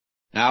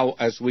Now,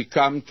 as we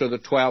come to the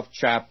 12th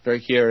chapter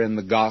here in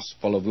the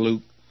Gospel of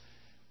Luke,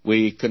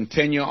 we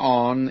continue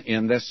on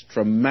in this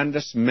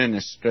tremendous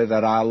ministry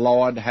that our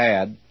Lord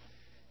had,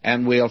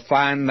 and we'll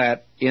find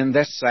that in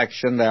this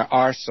section there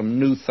are some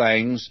new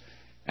things,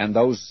 and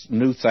those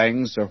new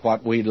things are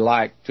what we'd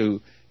like to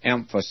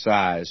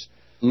emphasize.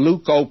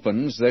 Luke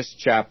opens this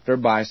chapter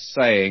by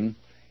saying,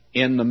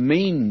 "In the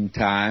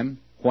meantime,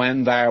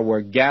 when there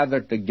were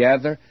gathered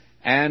together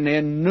an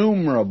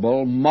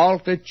innumerable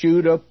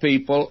multitude of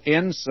people,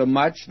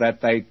 insomuch that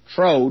they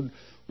trode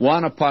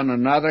one upon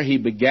another, he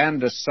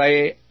began to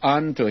say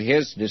unto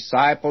his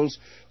disciples,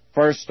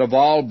 First of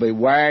all,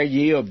 beware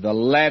ye of the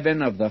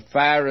leaven of the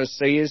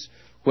Pharisees,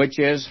 which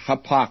is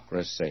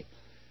hypocrisy."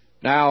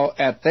 Now,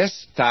 at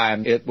this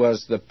time, it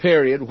was the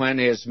period when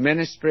his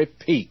ministry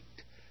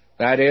peaked.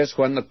 That is,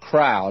 when the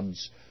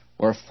crowds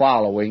were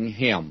following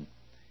him.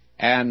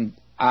 And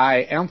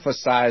I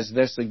emphasize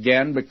this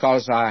again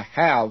because I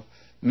have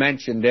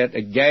mentioned it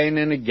again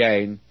and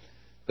again,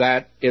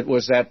 that it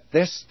was at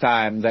this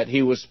time that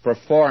he was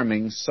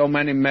performing so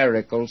many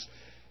miracles,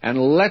 and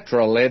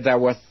literally there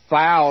were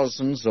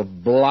thousands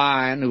of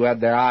blind who had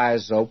their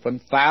eyes open,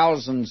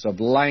 thousands of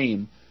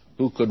lame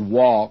who could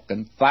walk,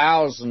 and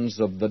thousands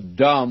of the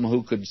dumb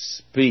who could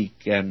speak,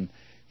 and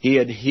he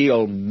had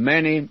healed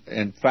many,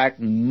 in fact,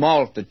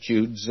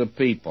 multitudes of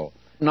people.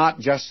 Not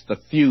just the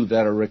few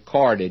that are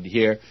recorded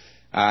here.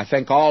 I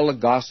think all the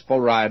gospel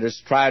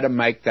writers try to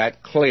make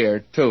that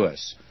clear to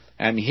us.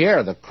 And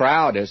here the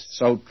crowd is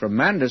so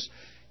tremendous,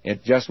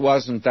 it just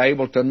wasn't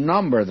able to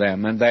number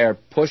them, and they're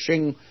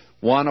pushing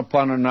one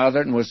upon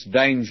another, and it was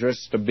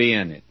dangerous to be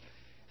in it.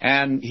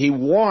 And he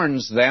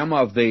warns them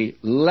of the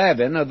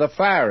leaven of the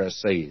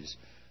Pharisees.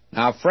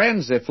 Now,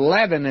 friends, if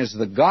leaven is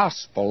the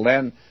gospel,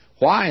 then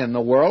why in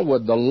the world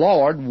would the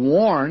Lord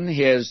warn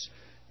his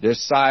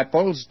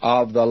disciples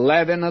of the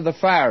leaven of the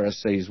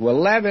Pharisees? Well,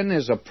 leaven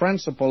is a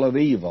principle of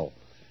evil,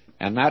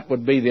 and that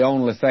would be the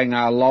only thing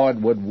our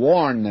Lord would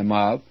warn them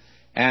of.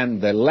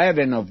 And the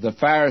leaven of the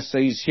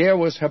Pharisees here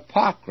was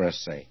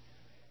hypocrisy.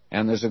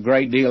 And there's a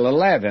great deal of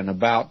leaven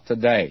about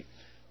today.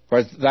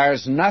 For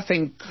there's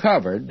nothing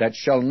covered that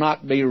shall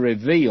not be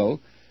revealed,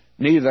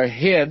 neither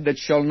hid that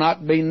shall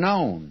not be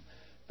known.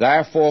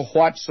 Therefore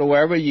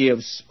whatsoever ye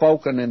have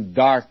spoken in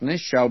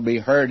darkness shall be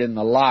heard in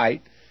the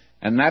light,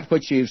 and that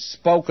which ye have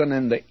spoken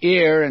in the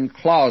ear and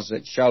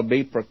closet shall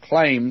be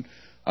proclaimed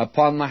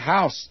upon the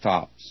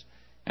housetops.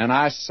 And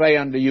I say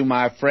unto you,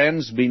 my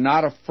friends, be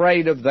not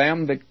afraid of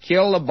them that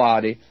kill the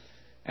body,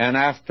 and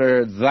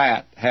after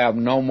that have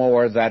no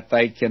more that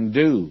they can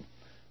do.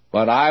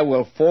 But I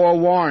will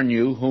forewarn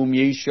you whom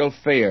ye shall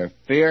fear.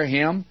 Fear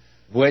him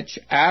which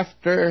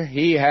after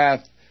he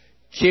hath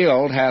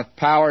killed hath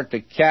power to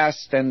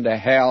cast into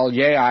hell.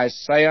 Yea, I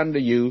say unto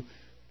you,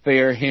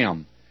 fear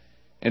him.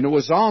 And it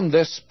was on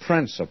this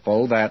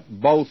principle that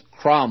both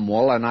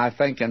Cromwell and I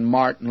think and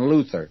Martin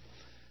Luther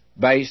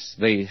based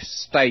the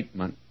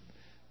statement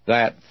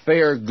that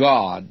fear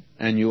God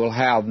and you will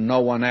have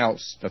no one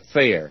else to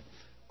fear.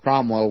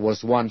 Cromwell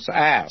was once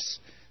asked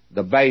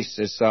the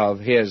basis of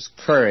his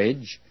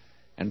courage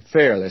and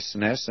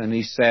fearlessness, and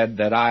he said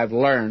that I've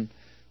learned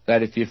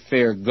that if you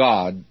fear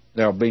God,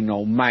 there'll be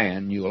no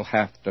man you'll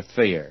have to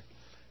fear.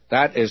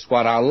 That is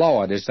what our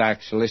Lord is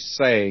actually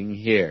saying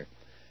here.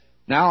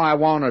 Now I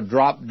want to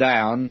drop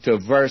down to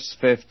verse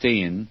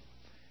 15,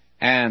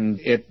 and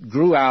it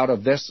grew out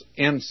of this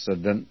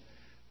incident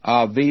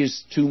of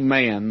these two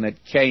men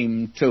that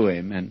came to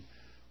him. And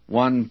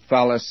one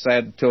fellow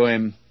said to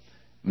him,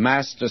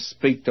 Master,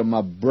 speak to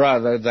my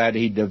brother that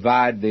he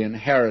divide the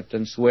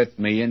inheritance with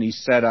me. And he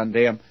said unto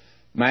him,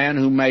 Man,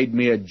 who made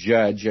me a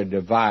judge, a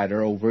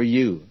divider over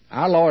you?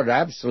 Our Lord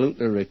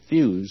absolutely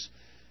refused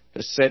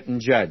to sit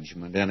in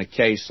judgment in a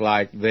case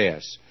like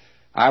this.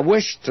 I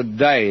wish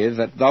today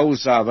that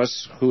those of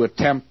us who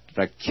attempt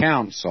to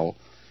counsel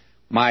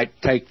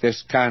might take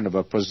this kind of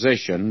a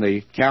position.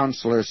 The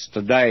counselors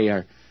today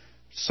are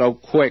so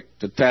quick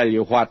to tell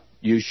you what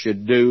you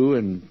should do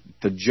and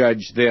to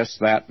judge this,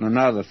 that, and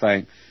another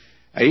thing.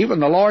 Even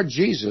the Lord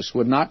Jesus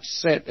would not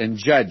sit in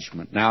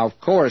judgment. Now, of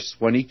course,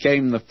 when he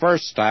came the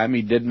first time,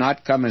 he did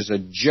not come as a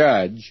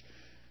judge,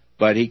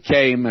 but he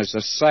came as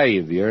a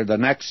Savior. The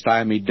next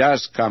time he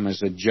does come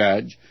as a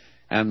judge,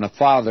 and the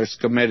Father's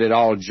committed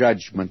all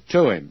judgment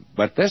to him.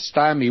 But this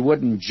time he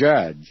wouldn't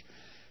judge.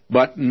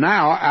 But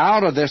now,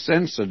 out of this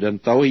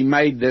incident, though, he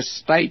made this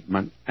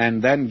statement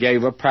and then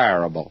gave a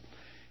parable.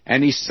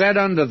 And he said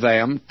unto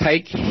them,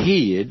 Take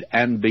heed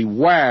and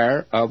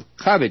beware of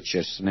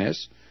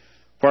covetousness,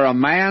 for a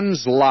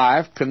man's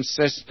life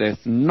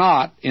consisteth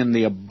not in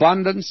the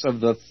abundance of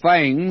the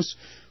things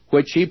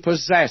which he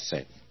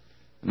possesseth.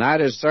 And that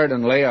is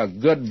certainly a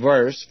good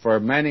verse for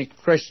many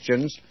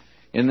Christians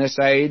in this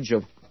age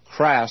of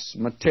crass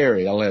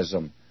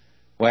materialism,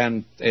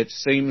 when it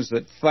seems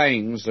that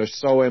things are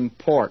so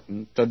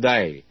important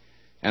today,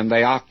 and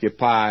they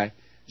occupy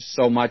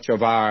so much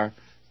of our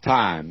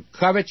time.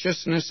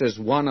 Covetousness is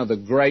one of the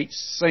great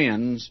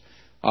sins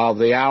of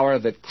the hour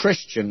that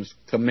Christians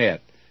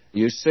commit.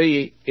 You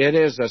see, it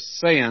is a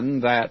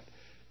sin that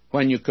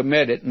when you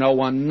commit it, no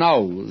one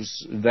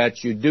knows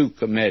that you do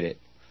commit it.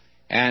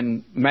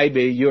 And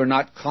maybe you're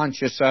not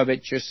conscious of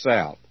it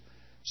yourself.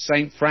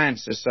 St.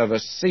 Francis of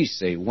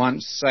Assisi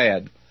once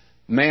said,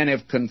 "Men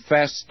have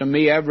confessed to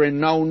me every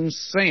known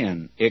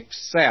sin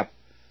except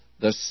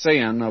the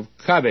sin of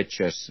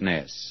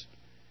covetousness."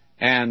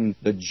 And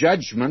the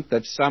judgment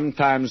that's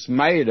sometimes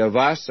made of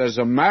us as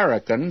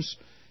Americans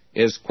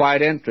is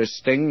quite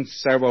interesting.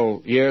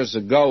 Several years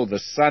ago, the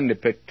Sunday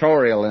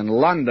Pictorial in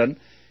London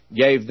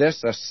gave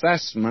this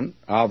assessment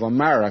of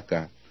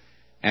America.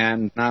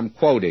 And I'm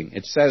quoting.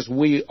 It says,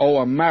 "We owe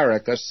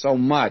America so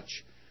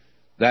much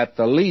that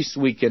the least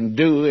we can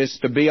do is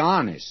to be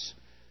honest.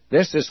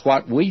 This is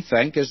what we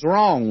think is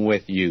wrong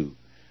with you.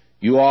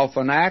 You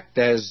often act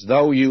as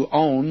though you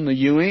own the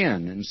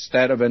UN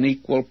instead of an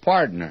equal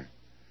partner.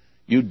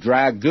 You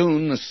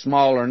dragoon the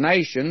smaller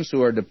nations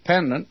who are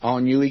dependent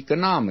on you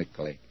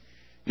economically.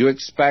 You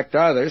expect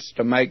others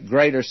to make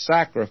greater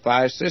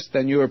sacrifices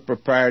than you are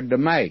prepared to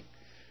make.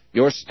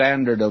 Your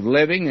standard of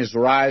living is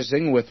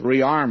rising with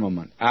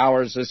rearmament.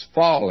 Ours is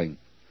falling.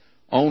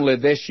 Only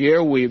this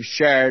year we've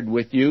shared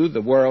with you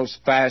the world's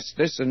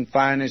fastest and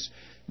finest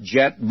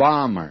jet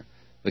bomber,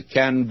 the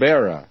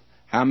Canberra.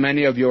 How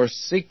many of your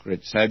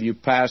secrets have you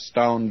passed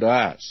on to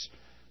us?"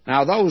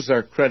 Now, those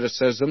are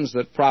criticisms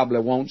that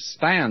probably won't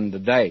stand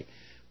today.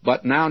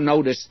 But now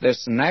notice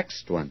this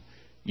next one.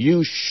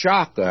 "You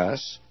shock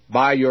us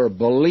by your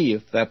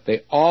belief that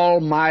the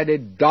almighty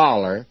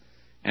dollar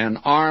and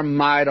our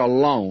might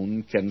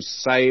alone can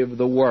save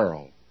the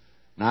world."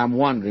 Now, I'm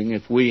wondering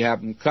if we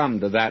haven't come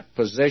to that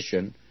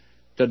position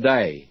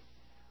today.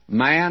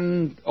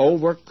 Man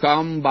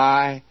overcome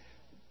by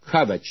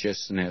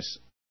covetousness.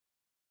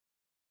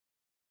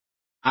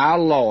 Our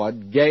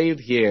Lord gave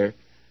here,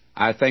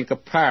 I think, a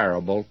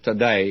parable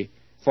today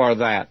for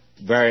that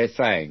very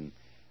thing.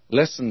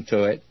 Listen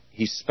to it.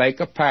 He spake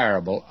a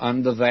parable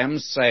unto them,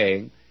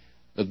 saying,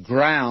 "The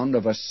ground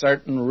of a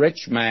certain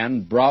rich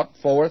man brought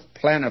forth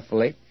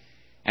plentifully,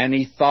 and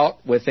he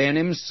thought within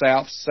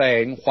himself,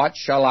 saying, What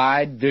shall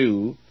I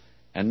do?"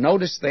 And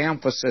notice the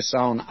emphasis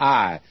on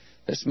I.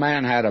 This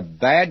man had a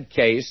bad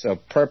case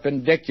of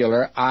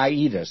perpendicular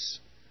iitis.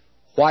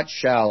 What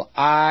shall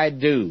I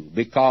do?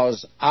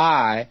 Because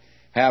I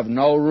have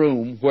no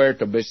room where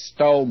to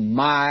bestow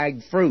my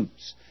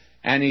fruits.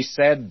 And he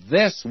said,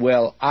 "This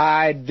will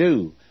I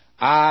do.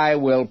 I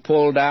will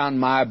pull down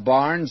my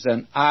barns,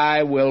 and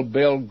I will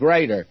build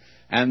greater,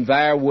 and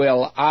there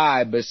will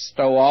I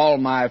bestow all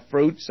my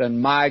fruits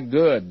and my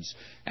goods.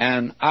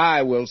 And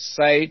I will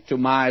say to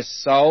my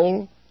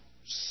soul,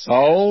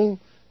 Soul,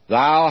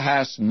 thou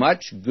hast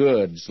much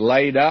goods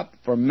laid up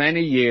for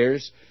many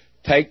years.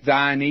 Take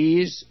thine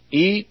ease,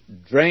 eat,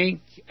 drink,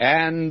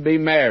 and be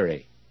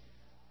merry.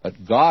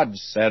 But God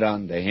said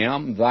unto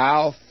him,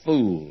 Thou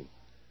fool,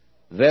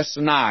 this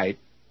night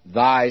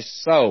thy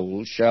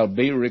soul shall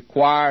be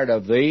required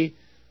of thee.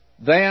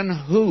 Then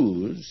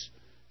whose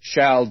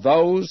shall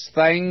those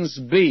things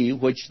be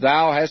which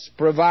thou hast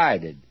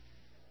provided?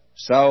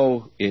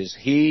 So is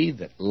he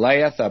that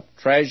layeth up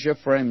treasure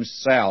for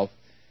himself,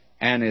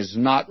 and is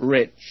not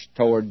rich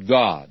toward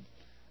God."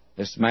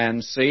 This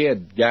man, see,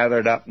 had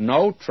gathered up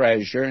no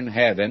treasure in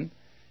heaven.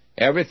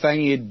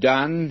 Everything he'd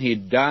done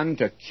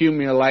to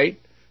accumulate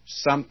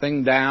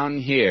something down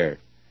here.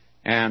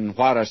 And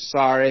what a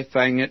sorry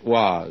thing it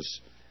was.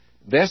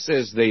 This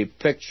is the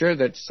picture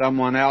that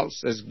someone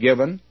else has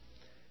given.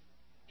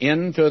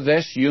 Into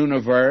this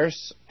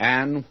universe,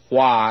 and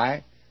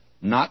why,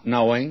 not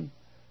knowing,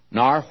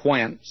 nor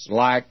whence,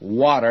 like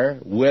water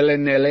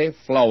willy-nilly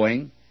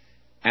flowing,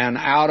 and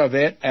out of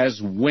it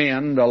as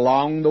wind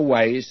along the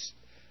waste,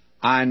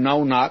 I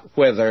know not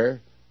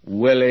whither,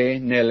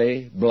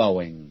 willy-nilly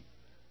blowing.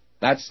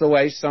 That's the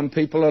way some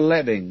people are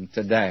living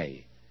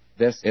today.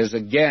 This is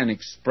again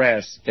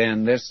expressed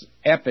in this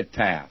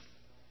epitaph.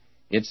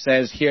 It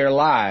says, "Here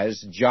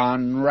lies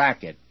John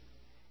Racket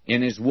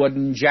in his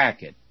wooden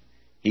jacket.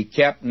 He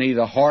kept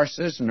neither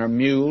horses nor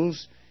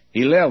mules.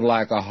 He lived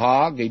like a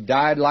hog. He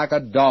died like a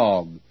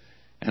dog,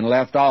 and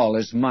left all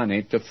his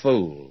money to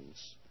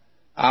fools."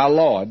 Our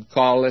Lord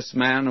called this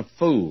man a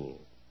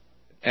fool.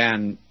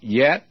 And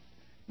yet,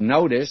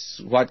 notice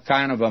what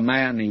kind of a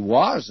man he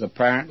was,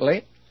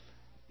 apparently.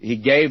 He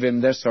gave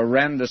him this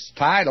horrendous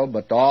title,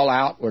 but to all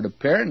outward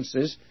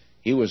appearances,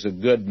 he was a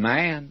good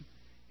man.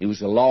 He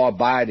was a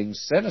law-abiding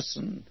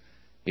citizen.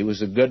 He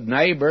was a good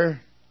neighbor.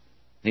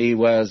 He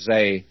was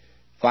a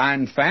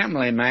fine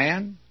family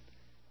man.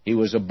 He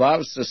was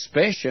above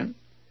suspicion.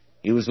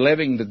 He was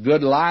living the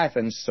good life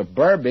in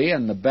suburbia,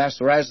 in the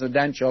best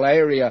residential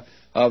area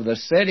of the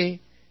city.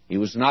 He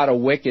was not a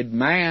wicked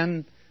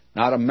man,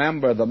 not a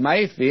member of the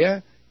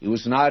mafia. He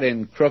was not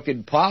in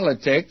crooked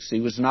politics.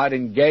 He was not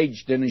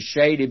engaged in a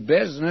shady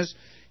business.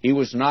 He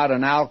was not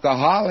an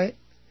alcoholic.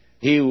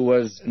 He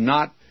was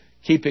not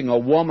keeping a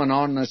woman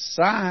on the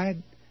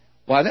side.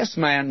 Why, this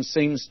man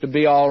seems to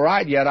be all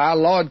right, yet our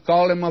Lord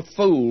called him a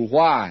fool.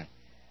 Why?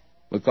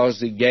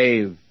 Because he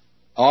gave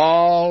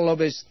all of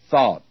his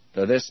thought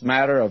to this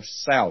matter of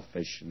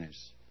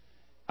selfishness,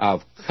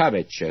 of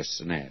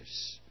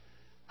covetousness.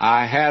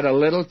 I had a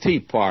little tea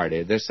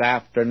party this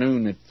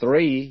afternoon at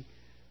 3.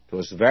 It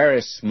was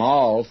very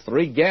small,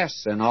 3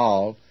 guests in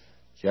all,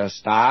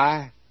 just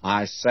I,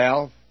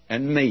 myself,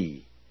 and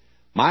me.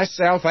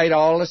 Myself ate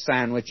all the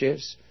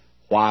sandwiches,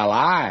 while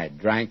I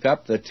drank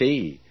up the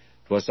tea.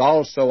 'Twas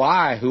also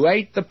I who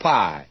ate the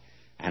pie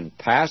and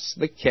passed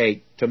the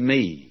cake to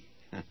me.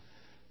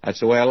 That's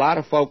the way a lot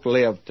of folk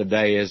live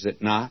today, is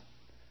it not?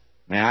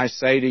 May I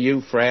say to you,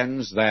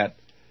 friends, that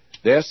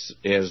this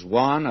is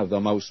one of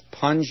the most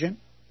pungent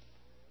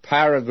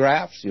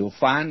paragraphs you'll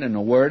find in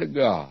the Word of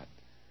God.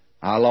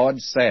 Our Lord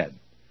said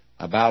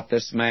about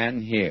this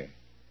man here.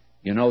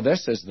 You know,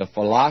 this is the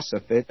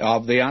philosophy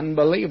of the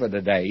unbeliever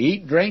today.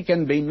 Eat, drink,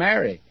 and be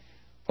merry,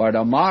 for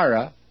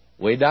tomorrow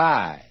we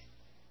die.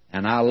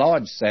 And our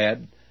Lord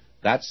said,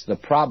 that's the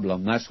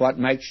problem. That's what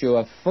makes you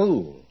a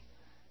fool.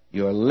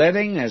 You're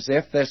living as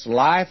if this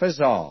life is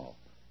all,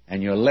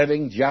 and you're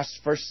living just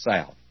for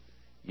self.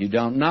 You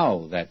don't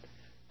know that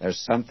there's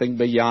something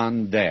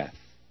beyond death.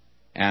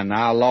 And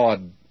our Lord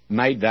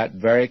made that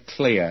very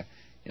clear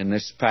in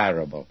this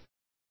parable.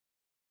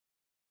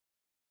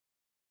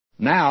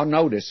 Now,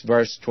 notice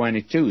verse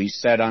 22. He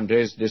said unto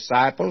his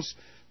disciples,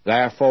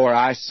 Therefore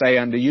I say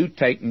unto you,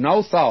 take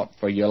no thought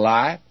for your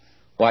life,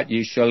 what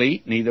ye shall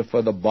eat, neither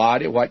for the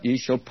body, what ye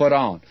shall put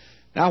on.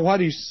 Now,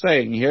 what he's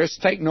saying here is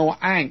take no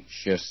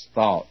anxious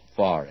thought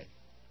for it.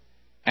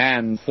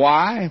 And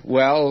why?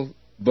 Well,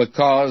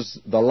 because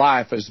the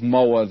life is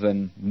more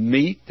than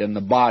meat, and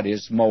the body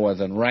is more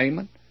than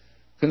raiment.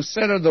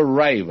 Consider the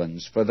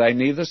ravens, for they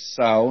neither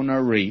sow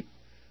nor reap,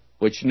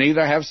 which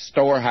neither have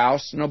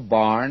storehouse nor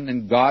barn,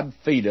 and God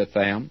feedeth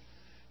them.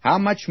 How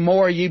much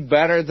more are ye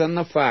better than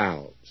the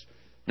fowls?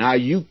 Now,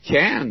 you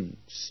can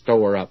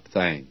store up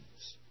things,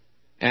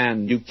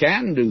 and you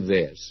can do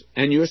this,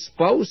 and you're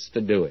supposed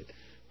to do it.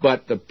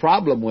 But the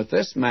problem with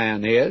this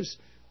man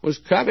was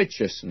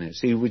covetousness.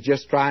 He was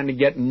just trying to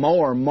get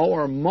more,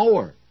 more,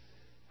 more.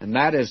 And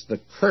that is the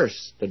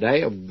curse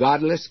today of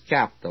godless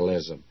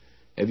capitalism.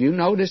 Have you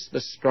noticed the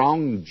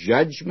strong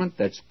judgment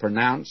that's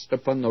pronounced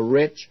upon the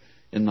rich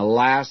in the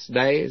last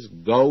days?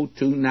 Go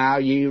to now,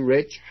 ye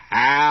rich,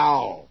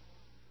 howl.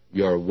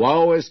 Your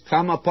woe is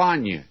come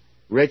upon you.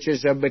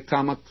 Riches have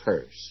become a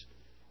curse.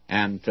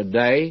 And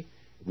today,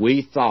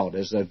 we thought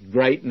as a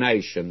great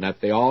nation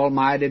that the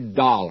almighty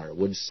dollar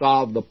would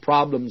solve the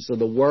problems of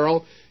the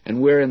world,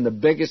 and we're in the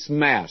biggest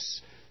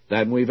mess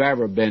than we've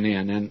ever been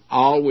in. And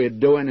all we're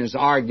doing is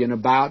arguing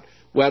about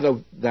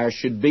whether there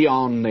should be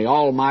on the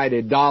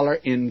almighty dollar,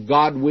 In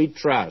God We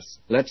Trust.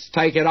 Let's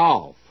take it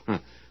off.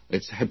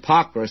 It's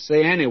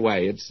hypocrisy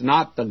anyway. It's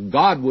not the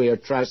God we are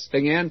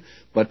trusting in,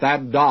 but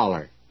that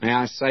dollar. May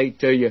I say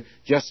to you,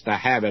 just to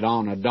have it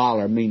on a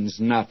dollar means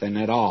nothing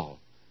at all.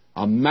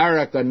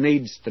 America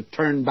needs to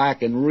turn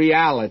back in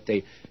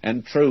reality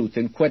and truth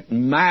and quit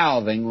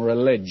mouthing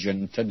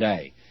religion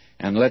today.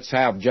 And let's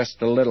have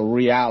just a little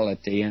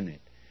reality in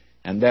it.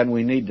 And then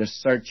we need to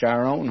search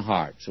our own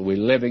hearts. Are we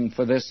living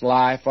for this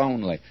life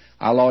only?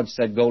 Our Lord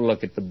said, go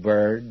look at the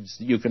birds.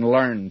 You can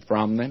learn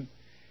from them.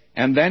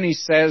 And then he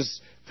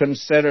says,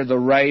 consider the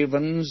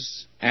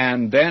ravens.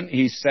 And then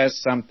he says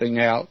something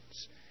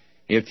else.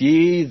 If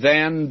ye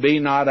then be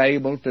not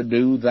able to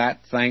do that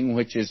thing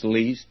which is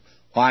least,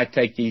 why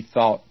take ye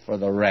thought for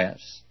the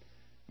rest?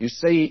 You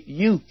see,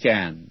 you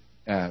can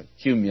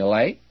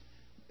accumulate.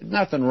 There's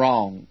nothing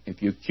wrong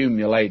if you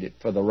accumulate it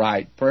for the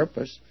right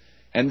purpose.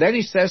 And then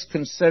he says,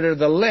 consider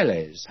the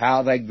lilies,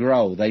 how they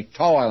grow. They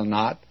toil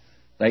not,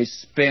 they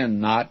spin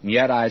not. And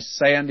yet I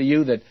say unto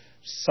you that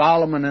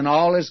Solomon in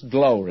all his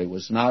glory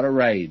was not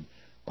arrayed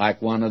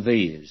like one of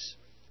these.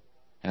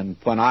 And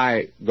when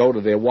I go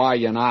to the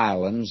Hawaiian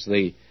Islands,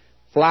 the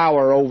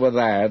flower over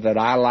there that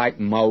I like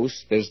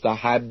most is the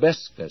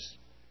hibiscus.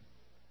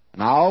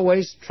 And I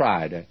always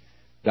try to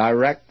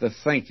direct the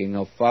thinking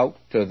of folk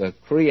to the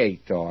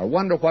Creator. I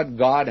wonder what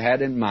God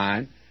had in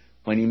mind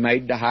when He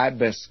made the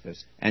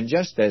hibiscus. And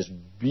just as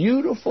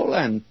beautiful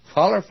and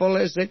colorful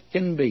as it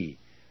can be,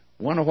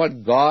 I wonder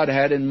what God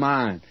had in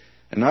mind.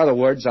 In other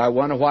words, I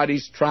wonder what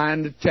He's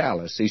trying to tell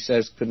us. He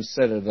says,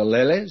 consider the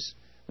lilies,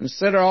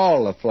 consider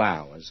all the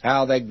flowers,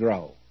 how they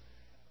grow.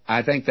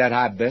 I think that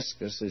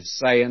hibiscus is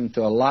saying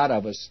to a lot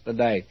of us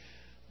today,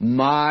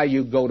 my,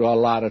 you go to a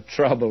lot of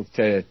trouble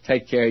to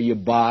take care of your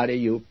body.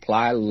 You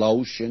apply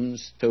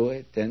lotions to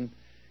it, and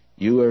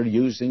you are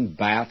using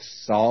bath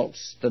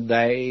salts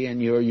today,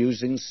 and you're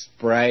using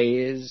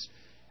sprays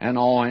and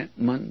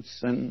ointments,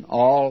 and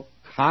all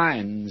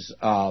kinds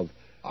of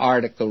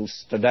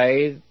articles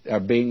today are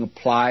being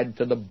applied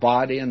to the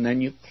body, and then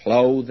you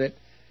clothe it.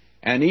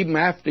 And even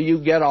after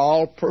you get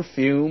all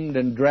perfumed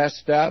and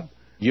dressed up,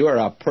 you're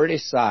a pretty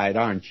sight,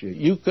 aren't you?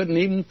 You couldn't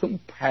even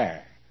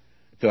compare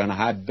to an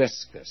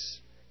hibiscus.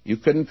 You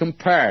couldn't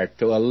compare it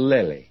to a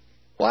lily.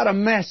 What a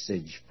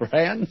message,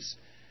 friends.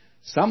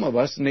 Some of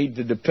us need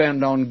to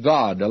depend on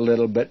God a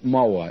little bit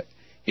more.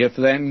 If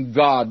then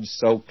God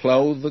so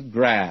clothe the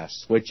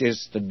grass, which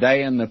is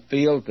today in the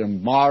field,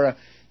 tomorrow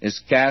is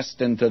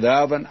cast into the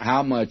oven,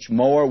 how much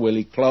more will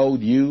He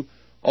clothe you,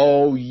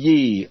 O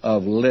ye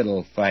of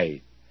little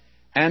faith?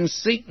 And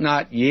seek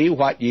not ye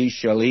what ye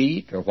shall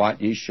eat, or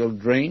what ye shall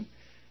drink,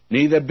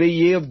 neither be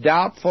ye of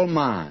doubtful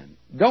mind.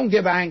 Don't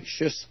give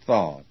anxious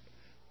thought.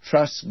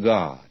 Trust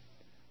God.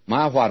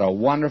 My, what a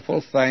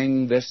wonderful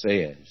thing this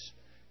is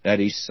that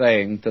He's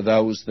saying to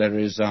those that are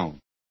His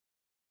own.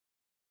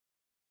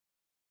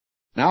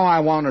 Now I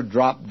want to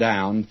drop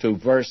down to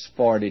verse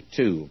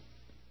 42.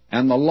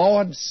 And the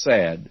Lord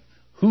said,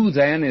 Who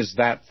then is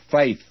that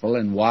faithful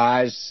and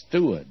wise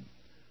steward,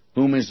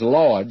 whom his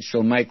Lord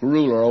shall make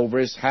ruler over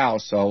his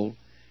household,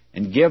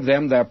 and give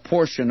them their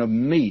portion of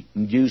meat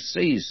in due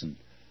season?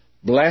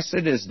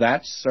 Blessed is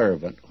that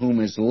servant, whom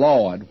his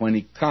Lord, when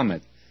he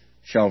cometh,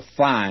 shall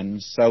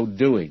find so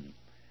doing.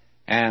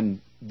 And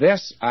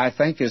this, I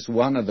think, is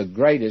one of the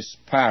greatest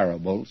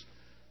parables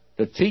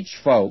to teach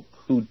folk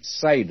who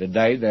say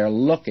today they're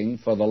looking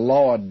for the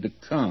Lord to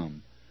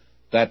come,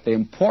 that the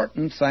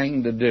important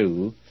thing to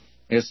do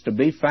is to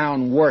be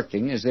found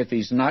working as if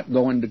He's not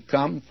going to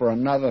come for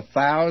another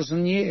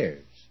 1,000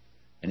 years.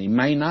 And He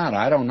may not,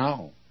 I don't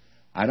know.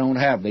 I don't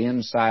have the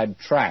inside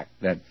track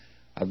that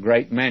a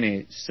great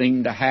many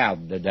seem to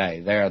have today.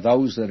 There are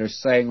those that are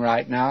saying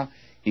right now,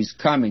 He's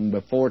coming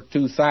before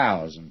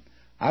 2000.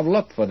 I've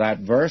looked for that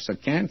verse. I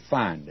can't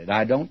find it.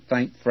 I don't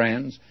think,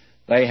 friends,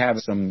 they have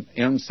some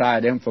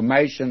inside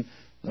information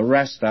the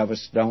rest of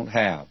us don't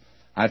have.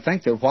 I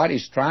think that what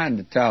He's trying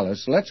to tell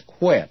us, let's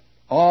quit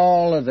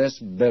all of this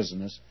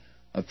business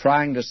of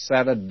trying to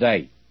set a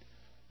date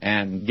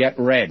and get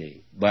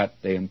ready. But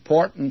the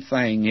important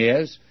thing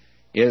is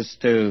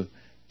to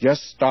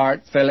just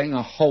start filling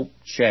a hope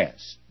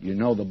chest. You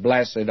know, the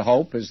blessed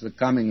hope is the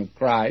coming of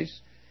Christ,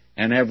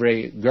 and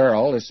every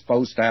girl is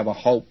supposed to have a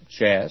hope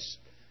chest.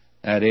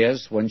 That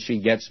is, when she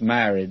gets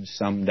married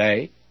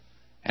someday.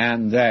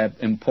 And the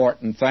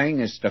important thing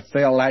is to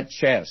fill that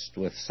chest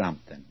with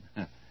something.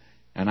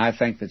 And I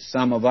think that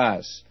some of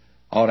us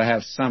ought to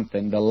have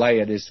something to lay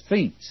at His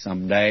feet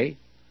someday.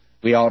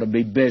 We ought to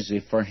be busy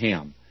for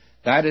Him.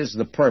 That is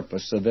the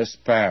purpose of this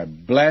parable.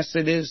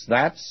 Blessed is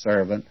that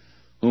servant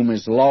whom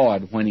his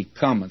Lord, when He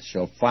cometh,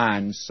 shall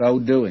find so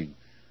doing.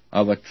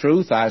 Of a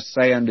truth I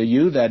say unto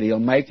you that He'll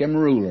make him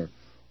ruler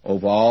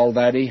over all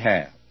that he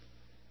hath.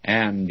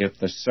 And if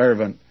the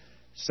servant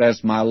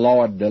says, My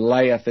Lord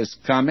delayeth His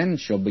coming,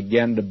 shall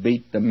begin to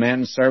beat the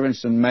men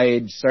servants and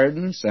maid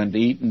servants, and to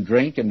eat and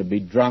drink, and to be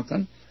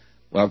drunken,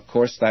 well, of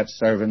course, that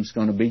servant's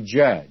going to be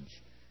judged.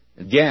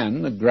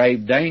 Again, the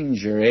grave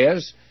danger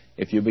is,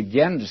 if you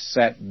begin to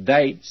set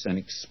dates and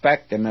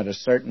expect Him at a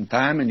certain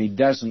time, and He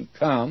doesn't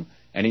come,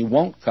 and He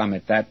won't come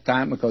at that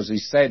time because He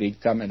said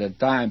He'd come at a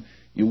time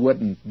you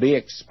wouldn't be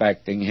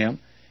expecting Him,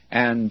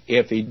 and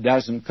if He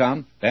doesn't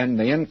come, then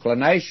the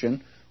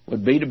inclination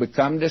would be to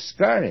become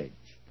discouraged.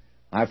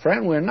 My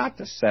friend, we're not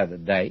to set a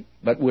date,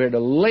 but we're to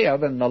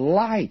live in the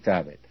light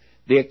of it,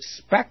 the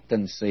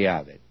expectancy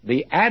of it,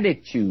 the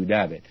attitude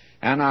of it.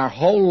 And our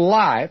whole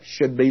life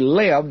should be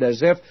lived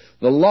as if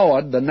the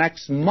Lord, the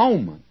next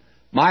moment,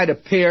 might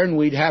appear and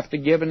we'd have to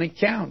give an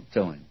account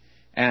to Him.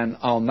 And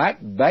on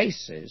that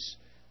basis,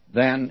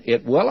 then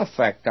it will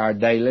affect our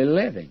daily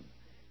living.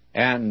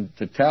 And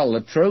to tell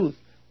the truth,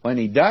 when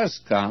He does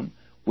come,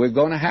 we're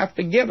going to have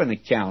to give an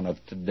account of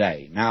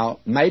today. Now,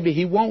 maybe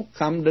He won't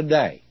come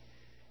today.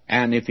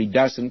 And if He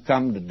doesn't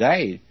come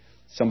today,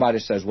 somebody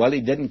says, well,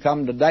 He didn't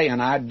come today,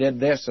 and I did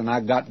this, and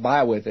I got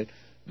by with it.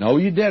 No,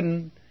 you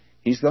didn't.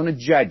 He's going to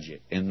judge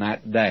it in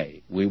that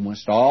day. We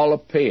must all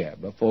appear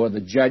before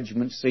the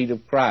judgment seat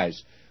of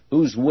Christ.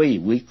 Who's we?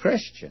 We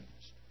Christians.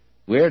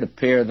 We're to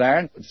appear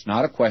there. It's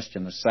not a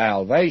question of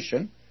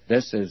salvation.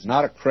 This is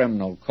not a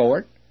criminal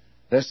court.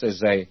 This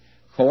is a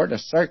court, a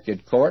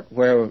circuit court,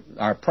 where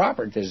our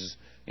property is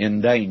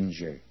in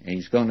danger.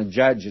 He's going to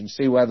judge and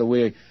see whether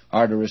we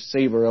are to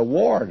receive a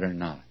reward or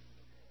not.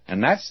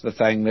 And that's the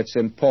thing that's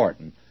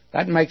important.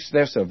 That makes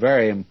this a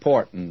very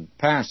important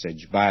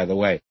passage, by the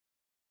way.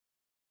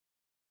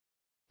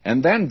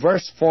 And then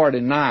verse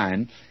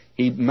 49,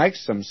 he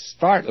makes some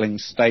startling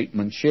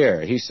statements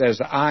here. He says,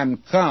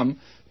 I'm come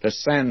to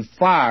send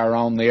fire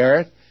on the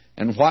earth,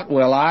 and what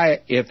will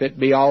I if it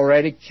be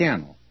already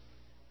kindled?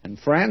 And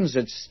friends,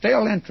 it's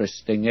still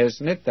interesting,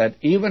 isn't it, that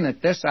even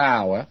at this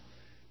hour,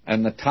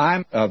 and the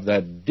time of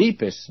the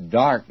deepest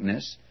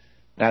darkness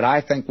that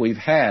I think we've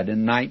had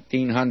in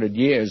 1900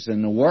 years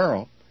in the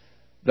world,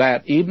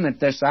 that even at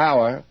this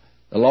hour,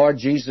 the Lord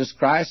Jesus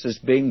Christ is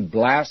being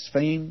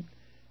blasphemed.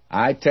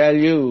 I tell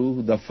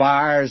you, the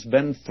fire has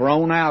been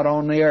thrown out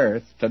on the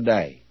earth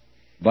today.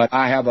 But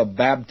I have a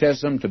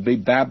baptism to be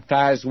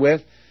baptized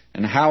with,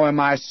 and how am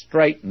I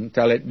straitened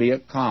till it be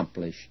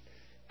accomplished?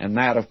 And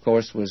that, of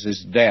course, was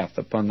His death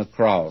upon the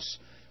cross.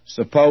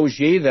 Suppose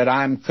ye that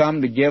I am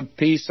come to give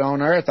peace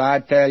on earth? I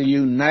tell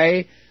you,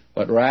 nay,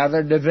 but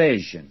rather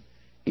division.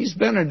 He's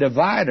been a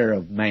divider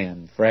of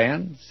men,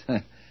 friends.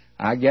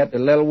 I get a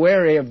little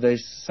weary of the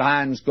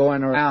signs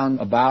going around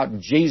about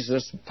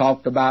Jesus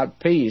talked about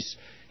peace.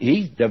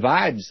 He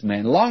divides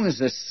men. As long as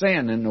there's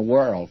sin in the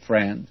world,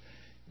 friends,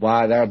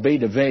 why, there'll be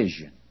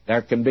division.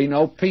 There can be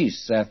no peace,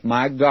 saith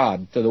my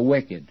God, to the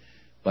wicked.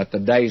 But the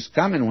day's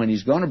coming when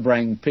He's going to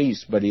bring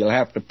peace, but He'll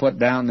have to put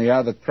down the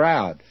other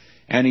crowd.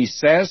 And He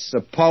says,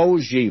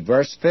 suppose ye,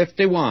 verse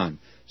 51,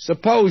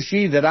 suppose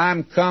ye that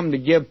I'm come to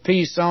give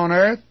peace on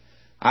earth?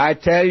 I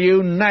tell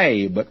you,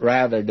 nay, but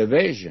rather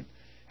division.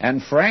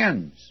 And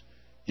friends,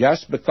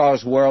 just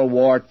because World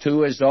War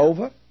II is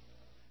over,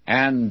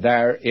 and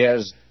there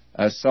is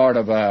a sort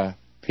of a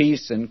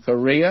peace in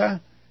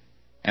Korea,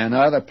 and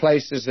other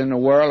places in the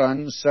world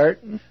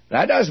uncertain,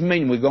 that doesn't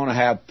mean we're going to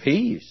have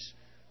peace.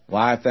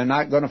 Why, if they're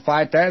not going to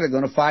fight there, they're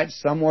going to fight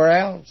somewhere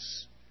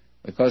else.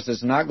 Because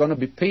there's not going to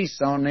be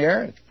peace on the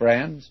earth,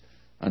 friends,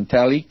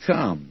 until He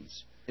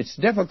comes. It's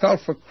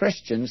difficult for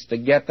Christians to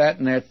get that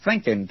in their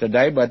thinking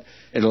today, but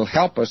it'll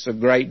help us a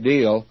great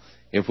deal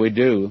if we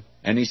do.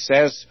 And He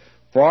says,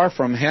 for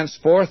from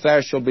henceforth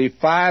there shall be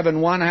 5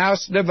 in one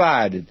house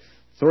divided,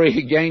 3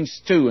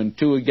 against 2, and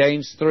 2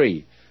 against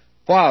 3.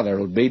 Father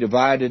will be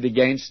divided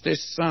against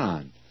his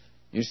son.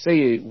 You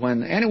see,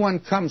 when anyone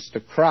comes to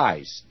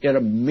Christ, it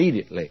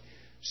immediately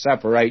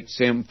separates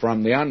him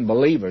from the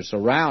unbelievers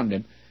around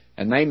him,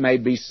 and they may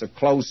be so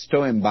close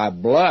to him by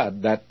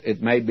blood that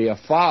it may be a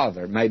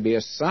father, may be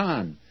a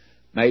son,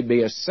 may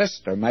be a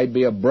sister, may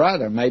be a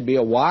brother, may be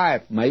a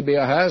wife, may be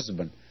a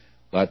husband.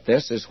 But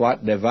this is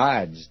what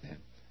divides them.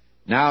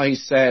 Now He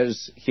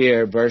says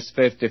here, verse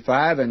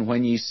 55, and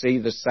when ye see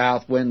the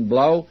south wind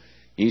blow,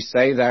 ye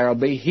say, there'll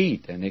be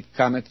heat, and it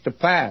cometh to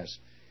pass.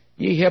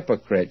 Ye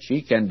hypocrites,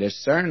 ye can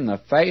discern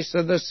the face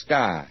of the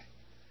sky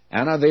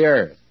and of the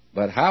earth,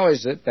 but how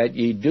is it that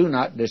ye do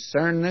not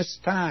discern this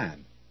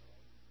time?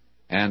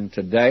 And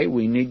today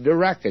we need to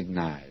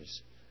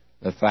recognize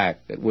the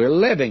fact that we're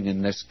living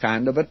in this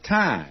kind of a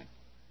time.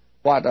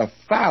 What a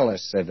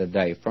fallacy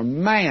today for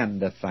man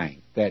to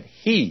think that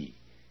he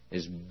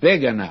is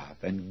big enough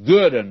and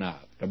good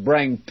enough to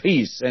bring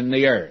peace in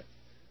the earth.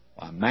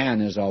 Why,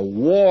 man is a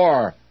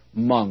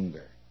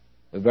warmonger.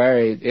 The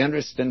very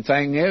interesting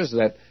thing is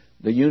that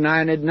the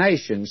United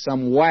Nations,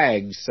 some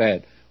wag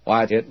said,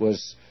 why, it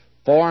was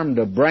formed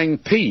to bring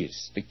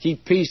peace, to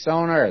keep peace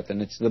on earth,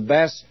 and it's the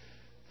best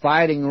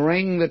fighting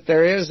ring that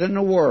there is in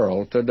the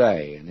world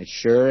today, and it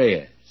sure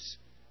is.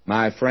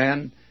 My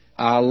friend,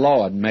 our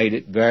Lord made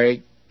it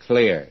very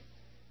clear,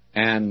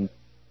 and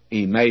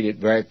He made it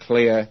very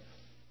clear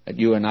that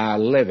you and I are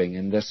living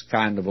in this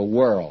kind of a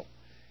world.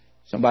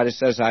 Somebody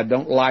says, I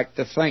don't like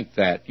to think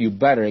that. You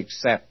better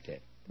accept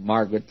it.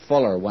 Margaret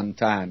Fuller one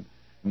time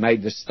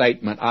made the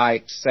statement, I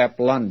accept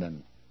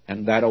London.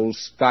 And that old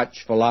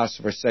Scotch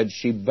philosopher said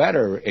she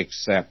better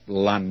accept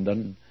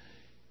London.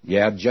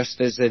 Yeah,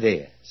 just as it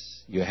is.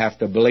 You have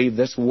to believe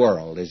this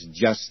world is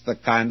just the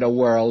kind of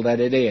world that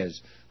it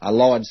is. Our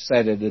Lord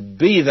said it would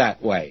be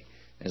that way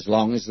as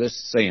long as there's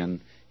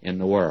sin in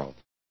the world.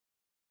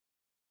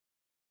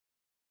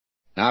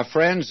 Now,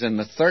 friends, in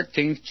the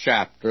 13th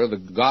chapter of the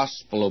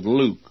Gospel of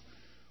Luke,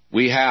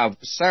 we have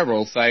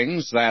several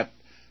things that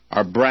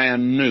are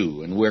brand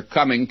new, and we're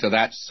coming to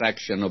that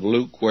section of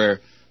Luke where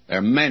there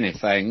are many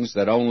things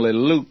that only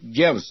Luke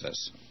gives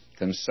us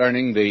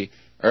concerning the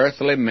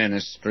earthly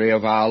ministry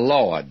of our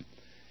Lord.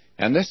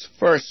 And this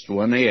first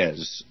one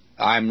is,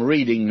 I'm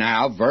reading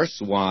now verse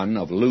 1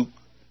 of Luke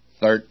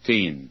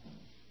 13.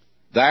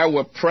 There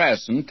were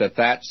present at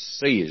that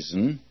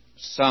season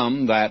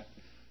some that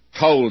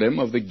told him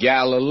of the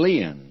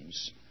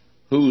Galileans,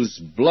 whose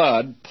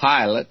blood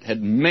Pilate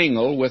had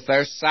mingled with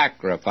their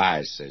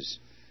sacrifices.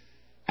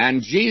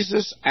 And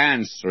Jesus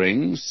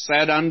answering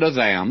said unto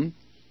them,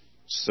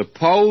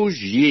 Suppose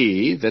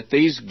ye that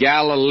these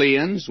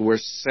Galileans were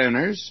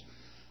sinners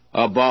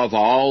above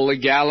all the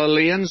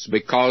Galileans,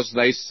 because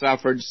they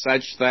suffered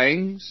such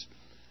things?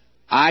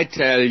 I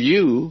tell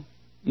you,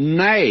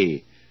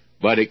 nay,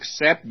 but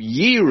except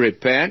ye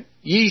repent,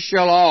 ye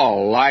shall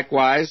all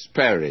likewise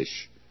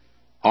perish.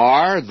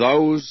 Are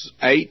those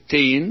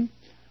 18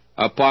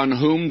 upon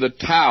whom the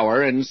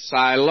tower in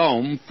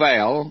Siloam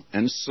fell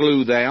and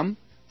slew them,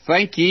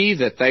 think ye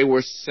that they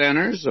were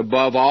sinners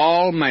above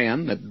all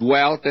men that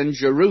dwelt in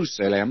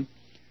Jerusalem?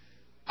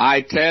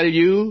 I tell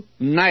you,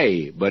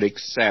 nay, but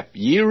except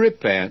ye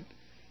repent,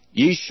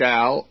 ye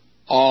shall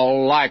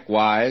all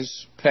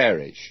likewise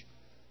perish.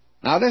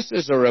 Now, this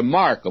is a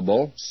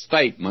remarkable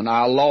statement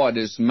our Lord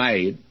has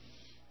made,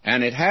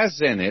 and it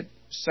has in it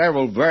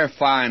several very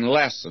fine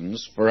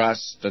lessons for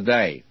us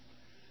today.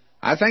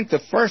 I think the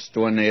first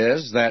one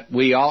is that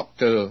we ought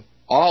to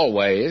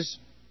always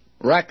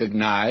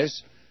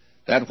recognize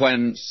that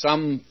when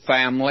some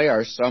family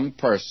or some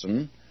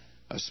person,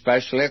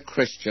 especially a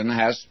Christian,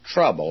 has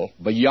trouble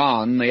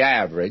beyond the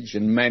average,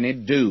 and many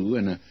do,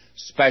 and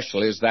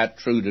especially is that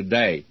true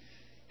today,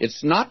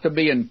 it's not to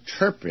be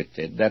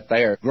interpreted that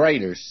they are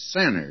greater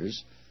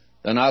sinners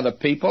than other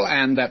people,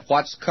 and that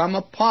what's come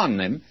upon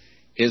them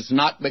is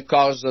not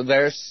because of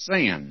their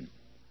sin.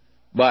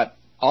 But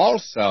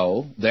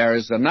also, there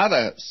is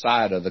another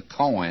side of the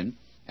coin,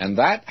 and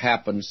that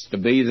happens to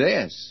be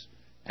this.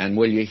 And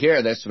will you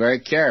hear this very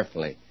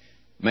carefully?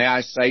 May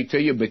I say to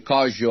you,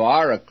 because you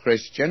are a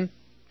Christian,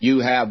 you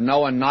have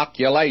no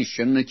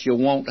inoculation that you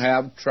won't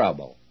have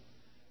trouble.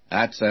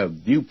 That's a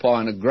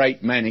viewpoint a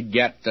great many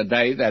get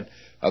today, that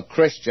a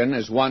Christian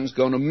is one's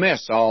going to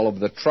miss all of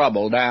the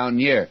trouble down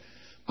here.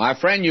 My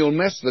friend, you'll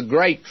miss the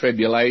great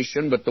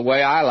tribulation, but the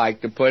way I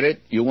like to put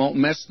it, you won't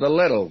miss the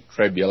little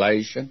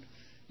tribulation.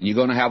 You're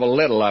going to have a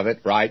little of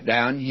it right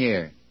down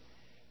here.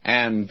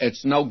 And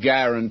it's no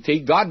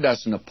guarantee. God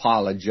doesn't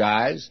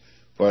apologize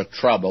for a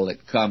trouble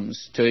that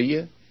comes to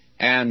you.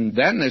 And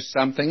then there's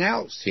something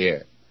else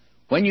here.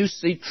 When you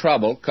see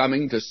trouble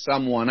coming to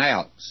someone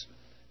else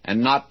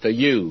and not to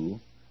you,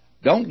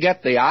 don't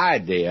get the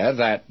idea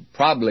that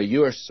probably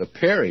you're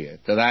superior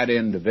to that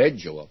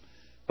individual.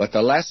 But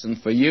the lesson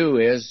for you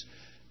is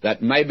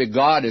that maybe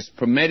God has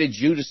permitted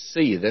you to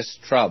see this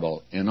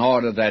trouble in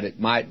order that it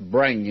might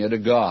bring you to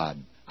God.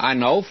 I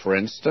know, for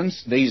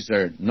instance, these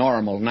are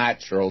normal,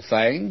 natural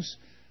things.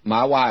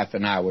 My wife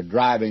and I were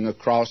driving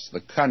across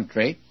the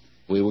country.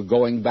 We were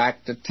going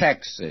back to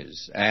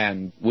Texas,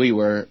 and we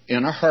were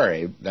in a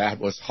hurry. That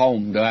was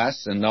home to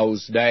us in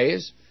those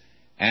days,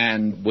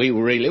 and we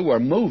really were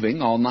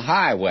moving on the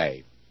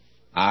highway.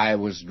 I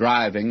was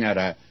driving at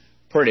a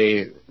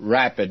pretty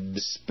rapid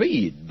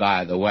speed,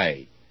 by the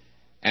way.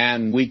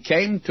 And we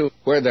came to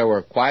where there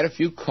were quite a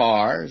few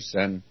cars,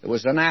 and there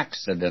was an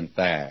accident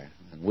there.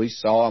 And we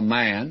saw a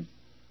man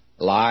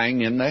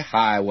lying in the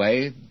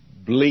highway,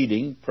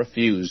 bleeding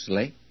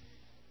profusely.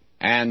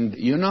 And,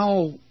 you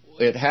know,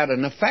 it had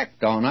an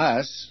effect on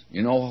us.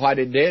 You know what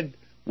it did?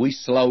 We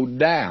slowed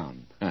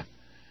down.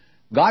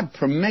 God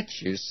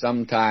permits you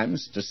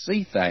sometimes to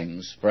see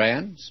things,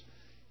 friends,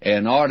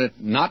 in order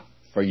not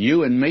for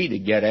you and me to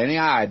get any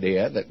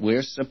idea that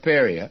we're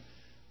superior,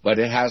 but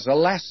it has a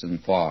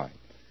lesson for it.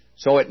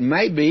 So it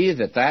may be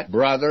that that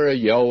brother of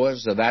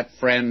yours or that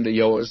friend of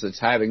yours that's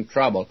having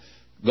trouble,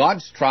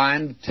 God's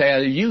trying to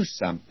tell you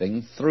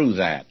something through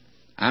that.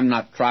 I'm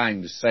not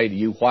trying to say to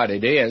you what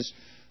it is,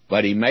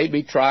 but He may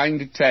be trying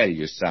to tell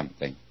you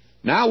something.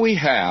 Now we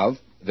have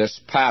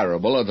this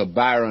parable of the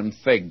barren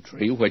fig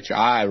tree, which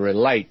I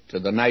relate to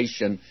the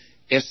nation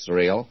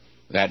Israel,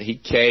 that he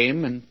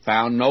came and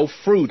found no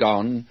fruit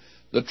on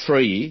the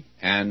tree,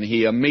 and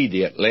he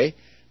immediately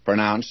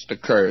pronounced a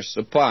curse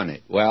upon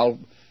it. Well,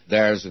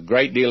 there's a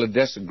great deal of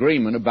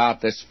disagreement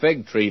about this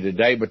fig tree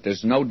today, but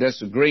there's no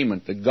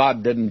disagreement that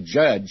God didn't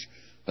judge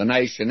the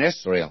nation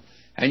Israel.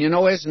 And you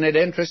know, isn't it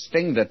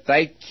interesting that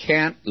they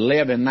can't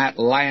live in that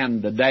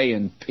land today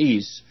in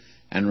peace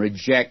and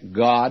reject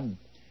God?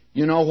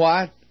 You know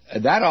what?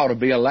 That ought to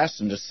be a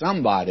lesson to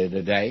somebody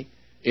today.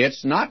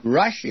 It's not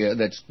Russia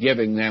that's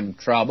giving them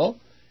trouble,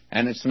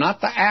 and it's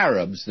not the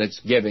Arabs that's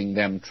giving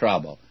them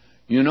trouble.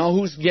 You know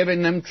who's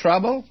giving them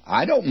trouble?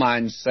 I don't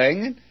mind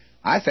saying it.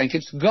 I think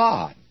it's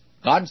God.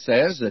 God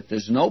says that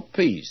there's no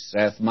peace,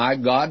 saith my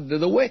God, to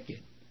the wicked.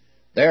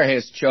 They're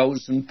His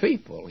chosen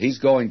people. He's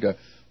going to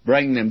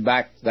bring them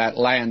back to that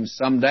land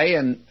someday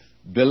in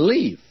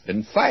belief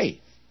and faith.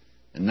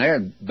 And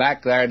they're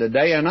back there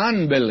today in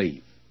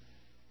unbelief.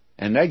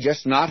 And they're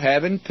just not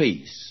having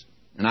peace.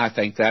 And I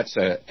think that's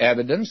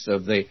evidence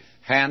of the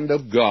hand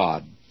of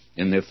God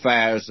in the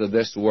affairs of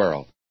this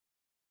world.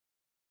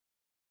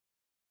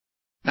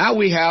 Now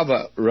we have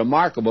a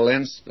remarkable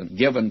incident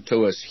given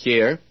to us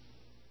here,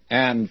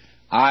 and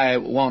I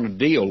want to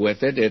deal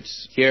with it.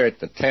 It's here at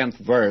the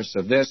 10th verse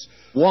of this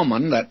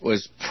woman that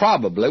was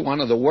probably one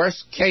of the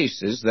worst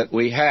cases that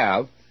we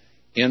have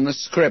in the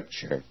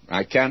Scripture.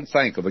 I can't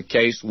think of a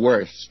case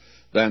worse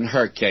than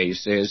her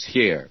case is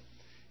here.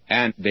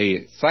 And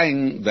the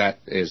thing that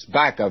is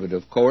back of it,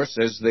 of course,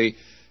 is the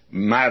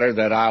matter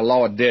that our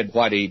Lord did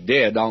what He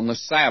did on the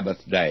Sabbath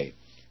day.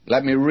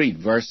 Let me read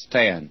verse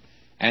 10.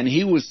 And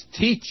He was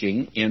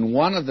teaching in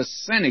one of the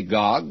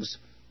synagogues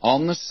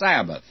on the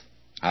Sabbath.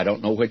 I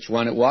don't know which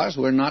one it was.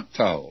 We're not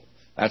told.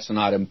 That's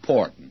not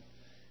important.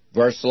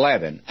 Verse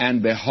 11.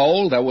 And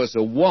behold, there was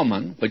a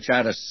woman which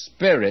had a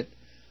spirit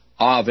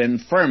of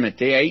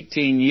infirmity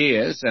 18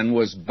 years, and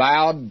was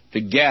bowed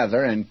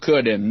together, and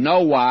could in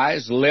no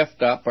wise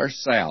lift up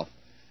herself.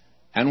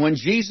 And when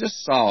Jesus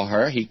saw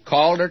her, He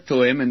called her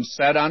to Him, and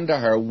said unto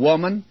her,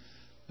 Woman,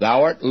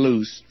 thou art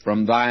loosed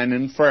from thine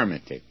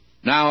infirmity.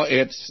 Now,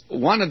 it's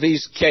one of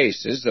these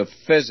cases of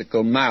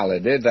physical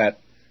malady that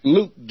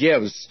Luke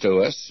gives to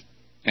us,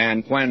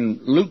 and when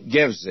Luke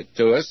gives it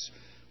to us,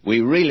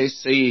 we really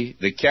see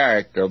the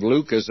character of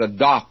Luke as a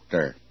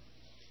doctor.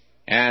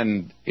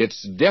 And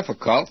it's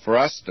difficult for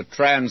us to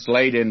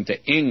translate into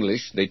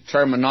English the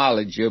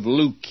terminology of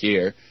Luke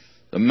here,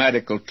 the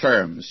medical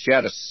terms. She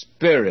had a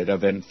spirit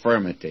of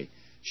infirmity.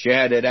 She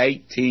had it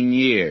 18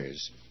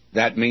 years.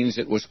 That means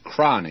it was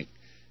chronic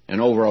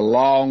and over a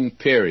long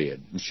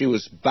period. And she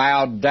was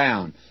bowed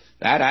down.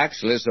 That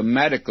actually is a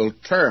medical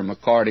term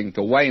according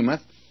to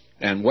Weymouth,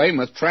 and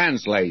Weymouth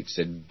translates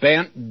it,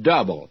 bent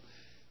double.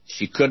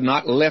 She could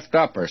not lift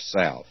up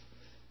herself.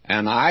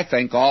 And I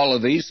think all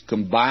of these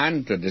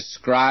combine to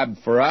describe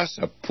for us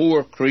a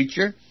poor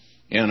creature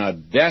in a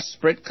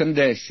desperate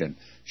condition.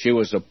 She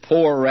was a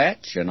poor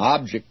wretch, an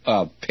object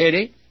of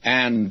pity,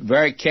 and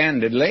very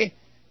candidly,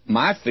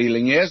 my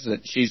feeling is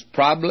that she's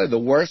probably the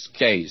worst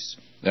case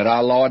that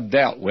our Lord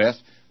dealt with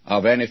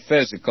of any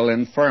physical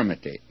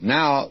infirmity.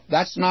 Now,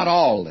 that's not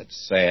all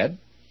that's said.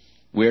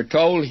 We're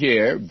told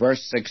here,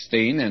 verse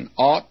 16, and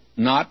ought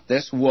not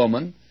this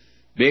woman,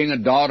 being a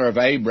daughter of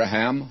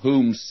Abraham,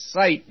 whom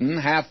Satan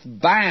hath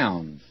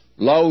bound,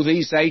 lo,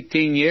 these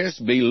 18 years,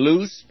 be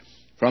loosed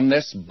from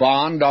this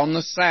bond on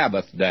the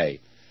Sabbath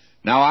day.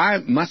 Now, I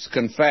must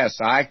confess,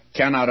 I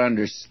cannot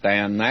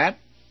understand that,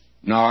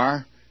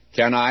 nor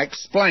can I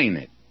explain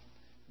it.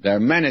 There are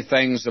many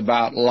things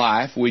about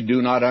life we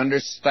do not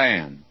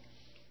understand.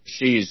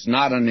 She's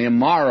not an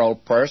immoral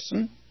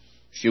person.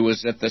 She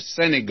was at the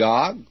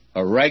synagogue,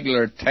 a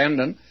regular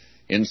attendant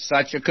in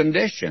such a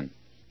condition.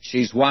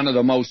 She's one of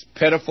the most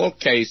pitiful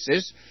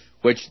cases,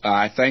 which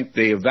I think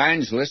the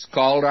evangelist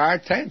called our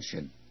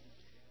attention.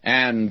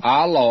 And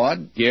our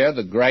Lord, here,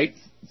 the great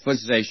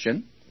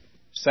physician,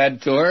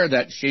 said to her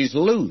that she's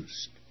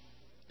loosed.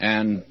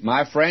 And,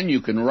 my friend,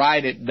 you can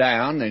write it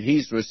down that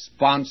He's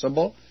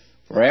responsible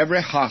for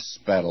every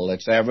hospital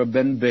that's ever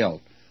been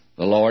built,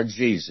 the Lord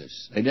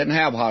Jesus. They didn't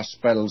have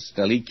hospitals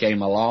till He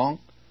came along.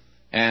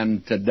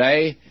 And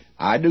today,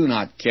 I do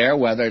not care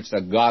whether it's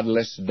a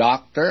godless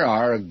doctor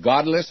or a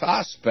godless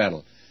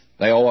hospital.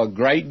 They owe a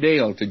great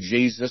deal to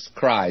Jesus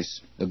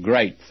Christ, the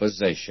great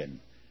physician.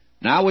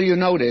 Now, will you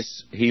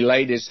notice, He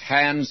laid His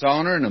hands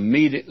on her, and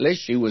immediately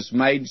she was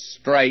made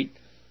straight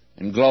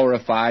and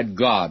glorified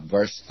God,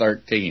 verse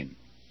 13.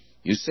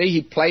 You see,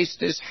 He placed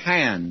His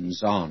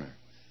hands on her.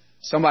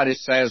 Somebody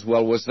says,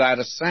 well, was that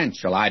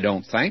essential? I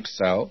don't think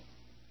so.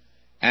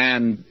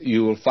 And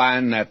you will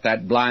find that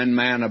that blind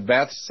man of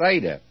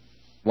Bethsaida,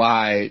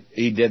 why,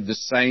 he did the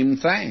same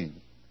thing.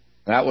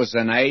 That was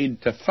an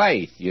aid to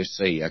faith, you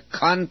see, a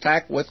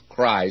contact with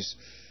Christ,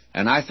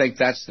 and I think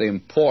that's the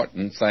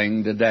important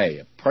thing today,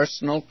 a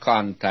personal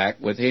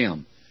contact with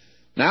Him.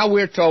 Now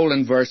we're told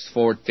in verse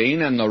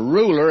 14, and the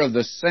ruler of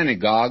the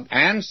synagogue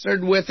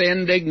answered with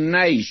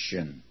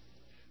indignation,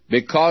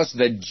 because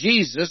that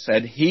Jesus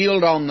had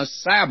healed on the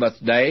Sabbath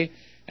day,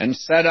 and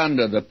said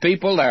unto the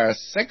people, there are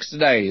 6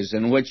 days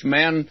in which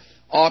men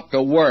ought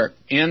to work.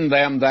 In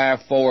them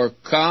therefore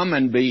come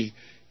and be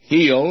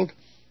healed,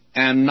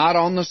 and not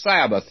on the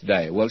Sabbath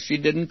day. Well, she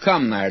didn't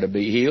come there to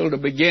be healed to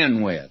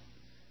begin with.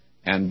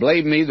 And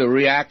believe me, the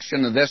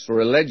reaction of this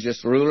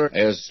religious ruler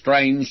is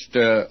strange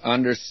to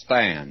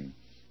understand.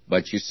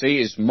 But you see,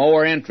 he's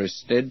more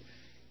interested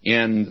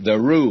in the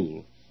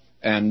rule.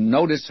 And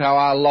notice how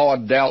our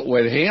Lord dealt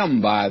with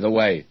him, by the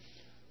way.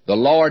 The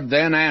Lord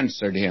then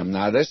answered him.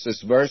 Now this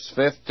is verse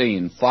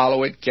 15.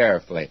 Follow it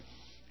carefully.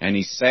 And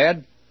He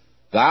said,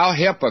 Thou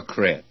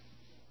hypocrite,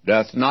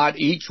 doth not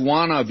each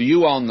one of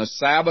you on the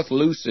Sabbath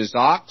loose his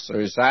ox or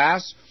his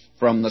ass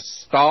from the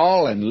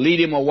stall and lead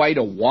him away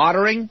to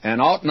watering?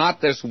 And ought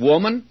not this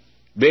woman,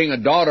 being a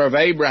daughter of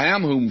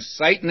Abraham, whom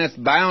Satan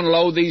hath bound,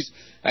 lo, these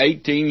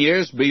 18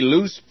 years, be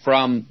loosed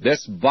from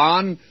this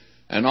bond,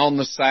 and on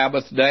the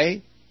Sabbath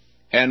day?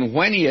 And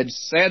when He had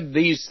said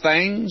these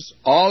things,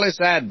 all His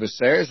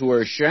adversaries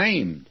were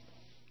ashamed,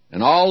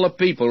 and all the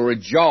people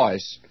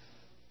rejoiced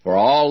for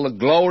all the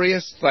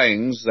glorious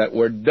things that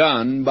were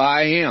done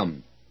by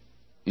Him.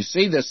 You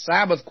see, the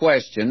Sabbath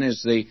question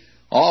is the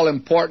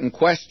all-important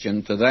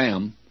question to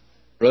them.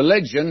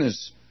 Religion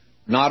is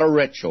not a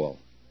ritual.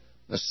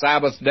 The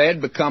Sabbath day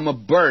had become a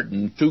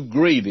burden too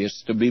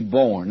grievous to be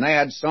borne. They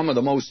had some of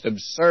the most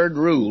absurd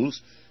rules.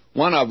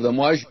 One of them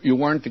was you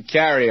weren't to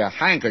carry a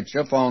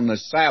handkerchief on the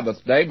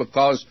Sabbath day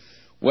because,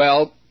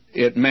 well,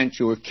 it meant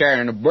you were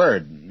carrying a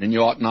burden, and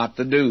you ought not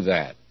to do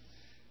that.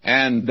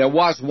 And there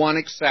was one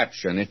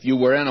exception. If you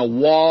were in a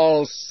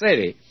walled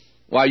city,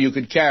 well, you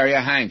could carry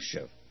a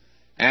handkerchief.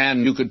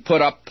 And you could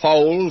put up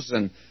poles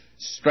and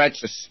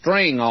stretch a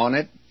string on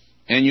it,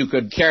 and you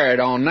could carry it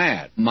on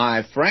that.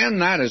 My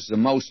friend, that is the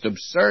most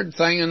absurd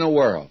thing in the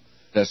world.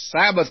 The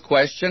Sabbath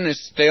question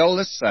is still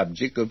the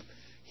subject of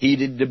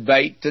heated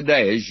debate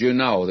today, as you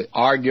know. They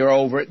argue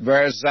over it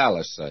very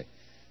zealously.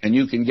 And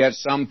you can get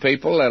some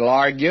people that'll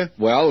argue,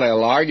 well,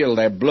 they'll argue till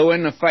they're blue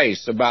in the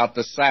face about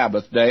the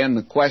Sabbath day, and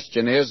the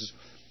question is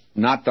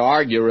not to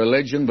argue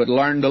religion, but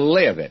learn to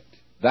live it.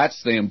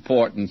 That's the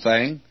important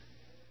thing.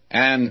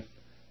 And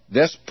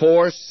this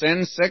poor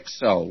sin-sick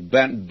soul,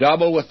 bent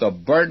double with the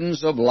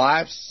burdens of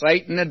life,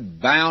 Satan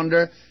had bound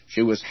her.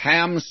 She was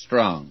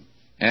hamstrung,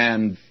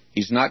 and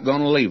He's not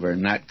going to leave her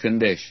in that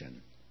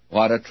condition.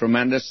 What a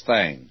tremendous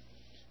thing.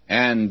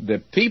 And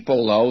the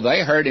people, though,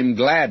 they heard Him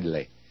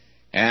gladly,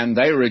 and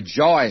they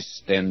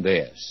rejoiced in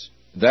this.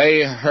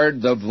 They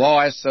heard the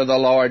voice of the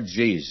Lord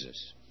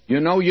Jesus. You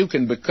know, you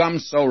can become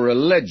so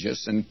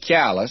religious and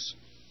callous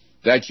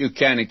that you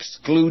can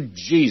exclude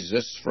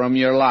Jesus from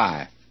your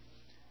life.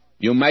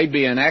 You may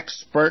be an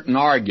expert in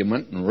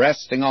argument and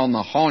resting on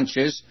the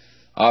haunches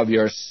of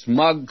your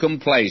smug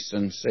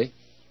complacency,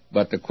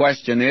 but the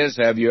question is,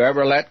 have you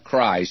ever let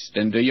Christ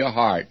into your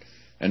heart?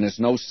 And there's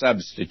no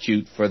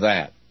substitute for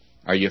that.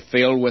 Are you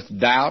filled with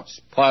doubts,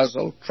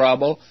 puzzle,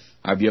 trouble?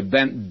 Have you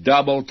bent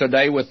double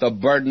today with the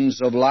burdens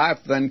of life?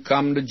 Then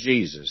come to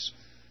Jesus.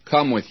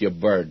 Come with your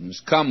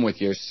burdens. Come with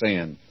your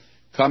sin.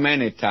 Come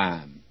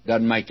anytime.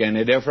 Doesn't make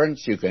any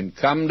difference. You can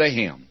come to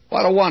Him.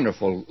 What a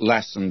wonderful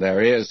lesson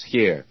there is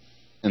here.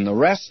 In the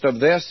rest of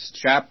this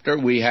chapter,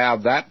 we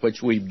have that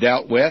which we've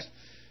dealt with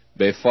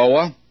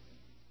before,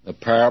 the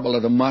parable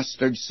of the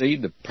mustard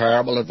seed, the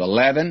parable of the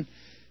leaven.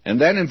 And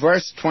then in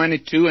verse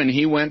 22, and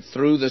he went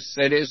through the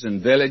cities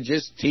and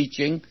villages,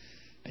 teaching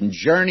and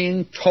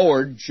journeying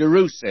toward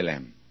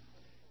Jerusalem.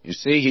 You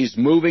see, he's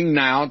moving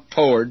now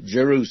toward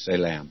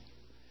Jerusalem.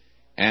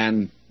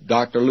 And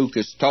Dr.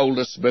 Lucas told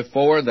us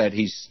before that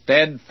he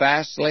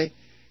steadfastly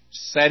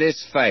set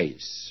his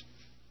face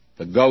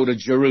to go to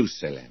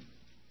Jerusalem.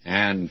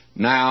 And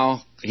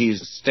now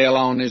he's still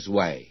on his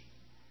way.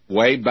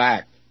 Way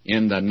back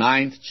in the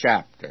 9th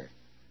chapter,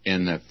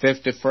 in the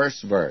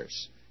 51st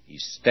verse, he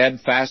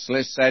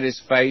steadfastly set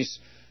his face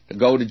to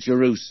go to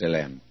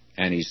Jerusalem.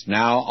 And he's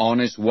now on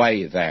his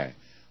way there,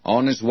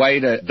 on his way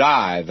to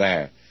die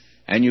there.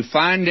 And you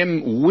find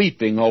him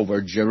weeping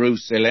over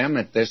Jerusalem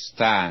at this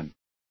time.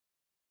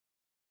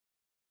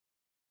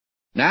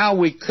 Now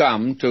we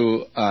come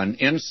to an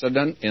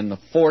incident in the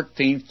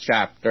 14th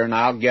chapter, and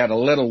I'll get a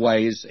little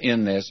ways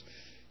in this.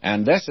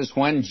 And this is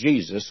when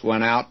Jesus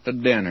went out to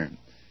dinner.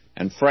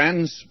 And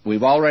friends,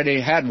 we've already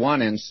had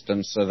one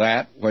instance of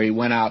that where he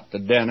went out to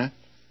dinner.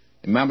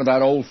 Remember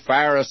that old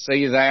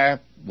Pharisee there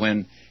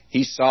when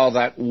he saw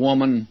that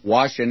woman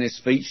washing his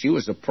feet? She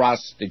was a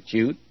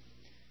prostitute.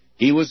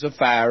 He was a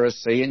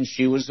Pharisee, and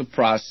she was a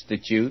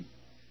prostitute.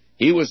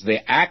 He was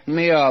the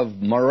acme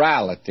of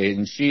morality,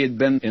 and she had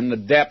been in the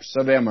depths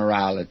of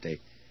immorality.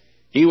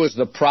 He was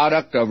the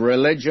product of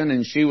religion,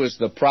 and she was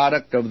the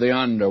product of the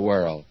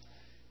underworld.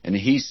 And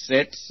he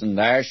sits, and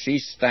there she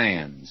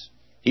stands.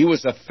 He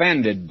was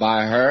offended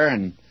by her,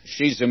 and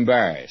she's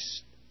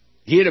embarrassed.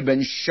 He'd have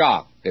been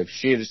shocked if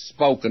she had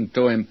spoken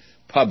to him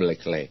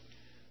publicly.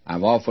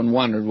 I've often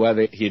wondered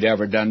whether he'd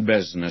ever done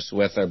business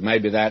with her.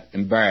 Maybe that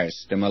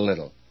embarrassed him a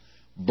little.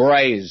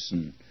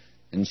 Brazen.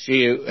 And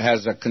she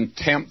has a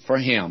contempt for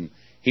him.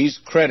 He's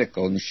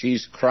critical, and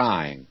she's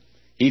crying.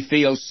 He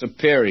feels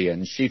superior,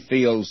 and she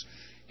feels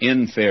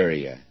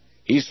inferior.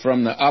 He's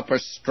from the upper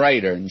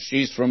strata, and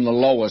she's from the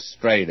lower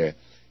strata.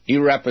 He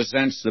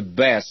represents the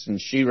best,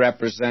 and she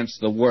represents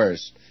the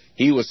worst.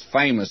 He was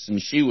famous, and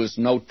she was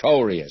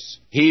notorious.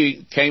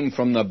 He came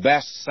from the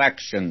best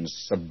sections,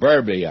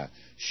 suburbia.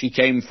 She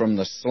came from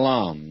the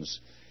slums.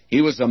 He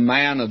was a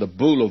man of the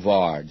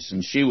boulevards,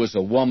 and she was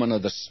a woman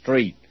of the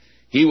street.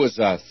 He was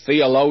a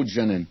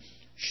theologian, and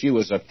she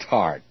was a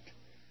tart.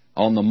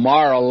 On the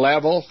moral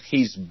level,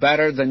 he's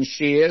better than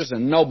she is,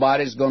 and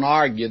nobody's going to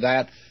argue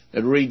that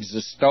reads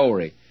the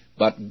story.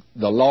 But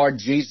the Lord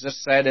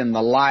Jesus said, in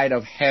the light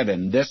of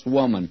heaven, this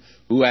woman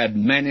who had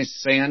many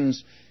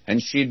sins,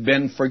 and she'd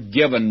been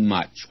forgiven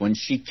much. When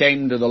she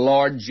came to the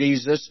Lord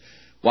Jesus,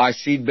 why,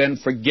 she'd been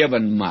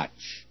forgiven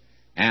much.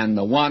 And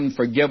the one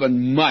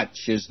forgiven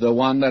much is the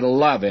one that'll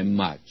love him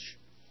much.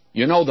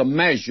 You know, the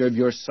measure of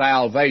your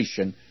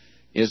salvation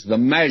is the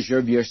measure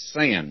of your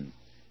sin.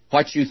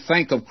 What you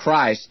think of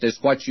Christ is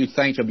what you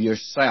think of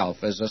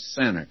yourself as a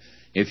sinner.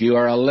 If you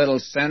are a little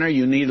sinner,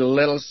 you need a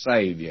little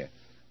Savior.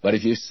 But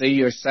if you see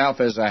yourself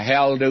as a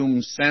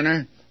hell-doomed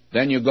sinner,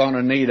 then you're going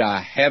to need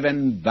a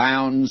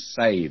heaven-bound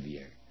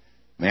Savior.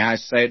 May I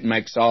say it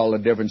makes all the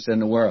difference in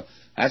the world.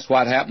 That's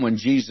what happened when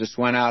Jesus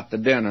went out to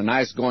dinner. And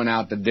he's going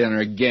out to dinner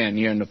again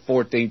here in the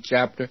 14th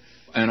chapter.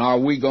 And are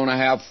we going to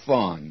have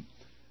fun?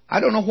 I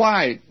don't know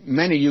why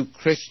many of you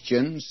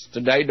Christians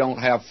today don't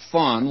have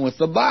fun with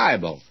the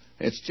Bible.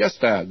 It's just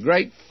a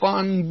great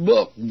fun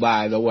book,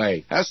 by the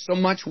way. Has so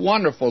much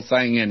wonderful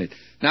thing in it.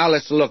 Now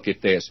let's look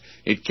at this.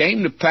 It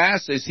came to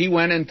pass as he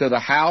went into the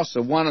house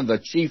of one of the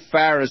chief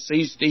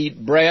Pharisees to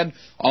eat bread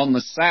on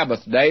the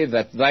Sabbath day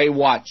that they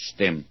watched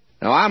him.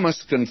 Now I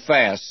must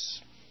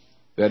confess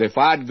that if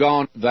I'd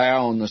gone there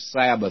on the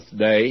Sabbath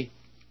day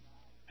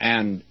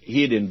and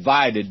he'd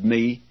invited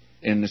me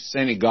in the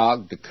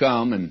synagogue to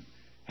come and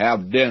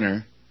have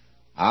dinner,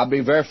 I'll be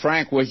very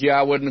frank with you,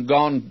 I wouldn't have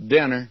gone to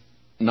dinner,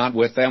 not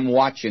with them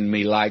watching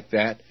me like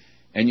that.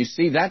 And you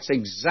see, that's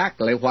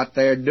exactly what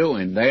they're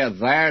doing. They are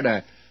there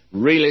to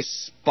really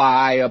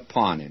spy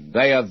upon him.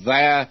 They are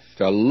there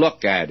to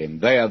look at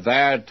him. They are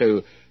there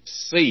to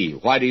see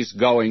what he's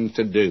going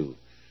to do.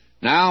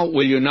 Now,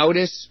 will you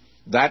notice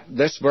that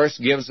this verse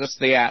gives us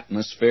the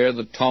atmosphere,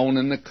 the tone,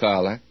 and the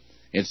color.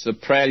 It's the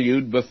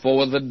prelude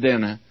before the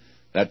dinner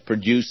that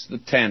produced the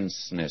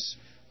tenseness.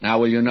 Now,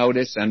 will you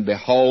notice, and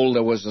behold,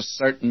 there was a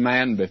certain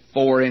man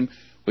before him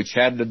which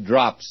had the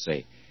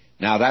dropsy.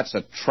 Now, that's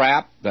a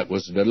trap that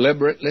was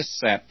deliberately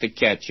set to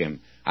catch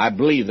him. I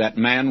believe that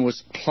man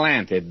was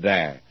planted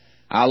there.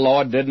 Our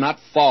Lord did not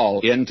fall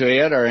into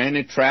it or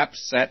any trap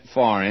set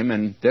for him,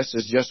 and this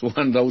is just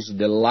one of those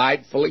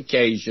delightful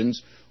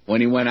occasions when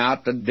he went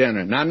out to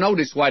dinner. Now,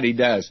 notice what he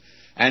does.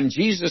 And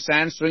Jesus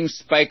answering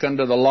spake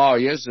unto the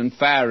lawyers and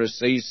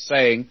Pharisees,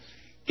 saying,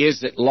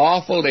 Is it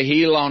lawful to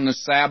heal on the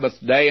Sabbath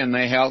day? And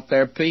they held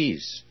their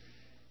peace.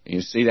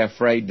 You see, they're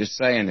afraid to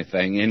say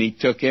anything. And he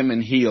took him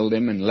and healed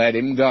him and let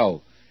him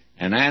go,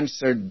 and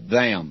answered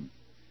them,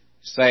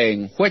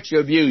 saying, Which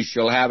of you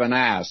shall have an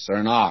ass or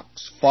an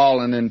ox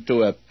fallen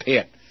into a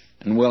pit,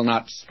 and will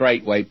not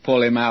straightway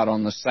pull him out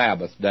on the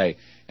Sabbath day.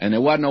 And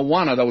there wasn't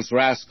one of those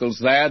rascals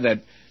there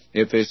that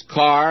if his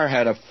car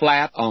had a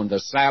flat on the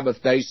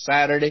Sabbath day,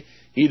 Saturday,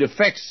 he'd have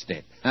fixed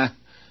it.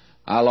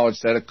 Our Lord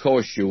said, of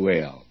course you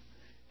will.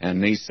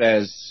 And he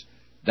says,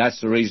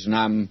 that's the reason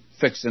I'm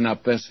fixing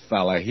up this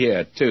fella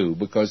here, too,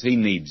 because he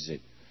needs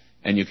it.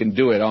 And you can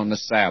do it on the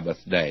Sabbath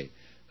day.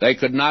 They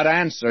could not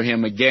answer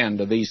him again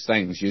to these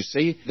things. You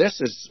see,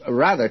 this is a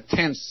rather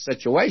tense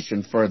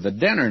situation for the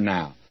dinner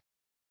now.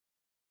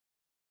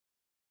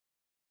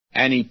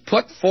 And he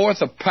put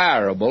forth a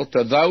parable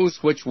to those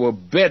which were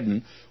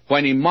bidden,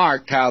 when he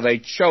marked how they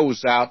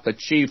chose out the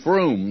chief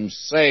rooms,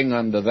 saying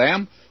unto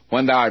them,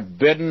 when thou art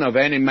bidden of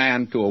any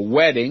man to a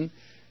wedding,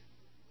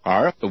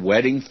 or the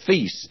wedding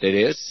feast it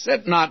is,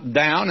 sit not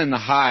down in the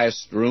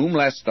highest room,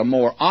 lest a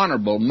more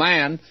honorable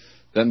man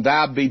than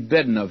thou be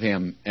bidden of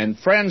him. And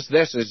friends,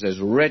 this is as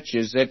rich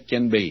as it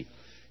can be.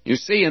 You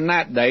see, in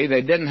that day,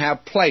 they didn't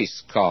have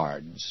place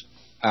cards.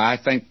 I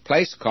think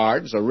place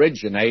cards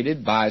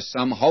originated by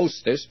some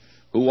hostess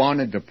who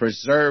wanted to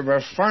preserve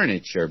her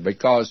furniture,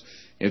 because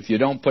if you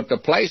don't put the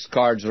place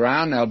cards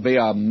around, there'll be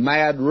a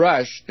mad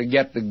rush to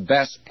get the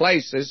best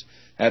places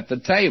at the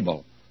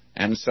table.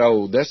 And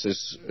so this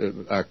is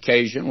an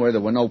occasion where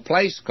there were no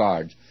place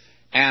cards.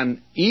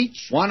 And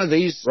each one of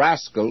these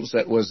rascals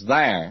that was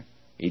there,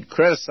 he'd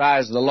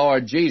criticized the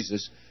Lord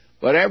Jesus,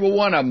 but every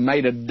one of them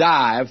made a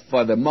dive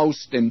for the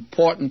most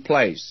important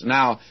place.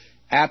 Now,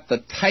 at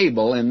the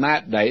table in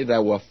that day,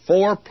 there were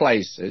 4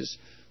 places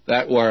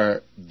that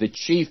were the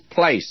chief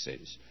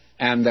places.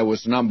 And there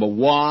was number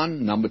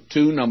 1, number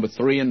 2, number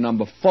 3, and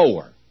number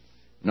 4.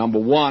 Number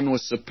 1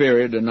 was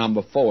superior to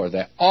number 4.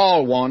 They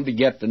all wanted to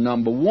get to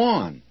number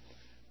 1,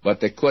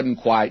 but they couldn't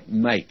quite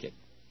make it.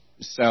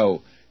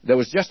 So there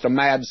was just a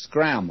mad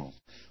scramble.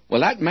 Well,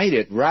 that made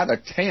it rather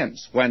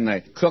tense when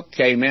the cook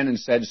came in and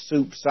said,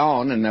 soup's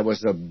on, and there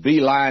was a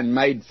beeline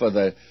made for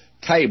the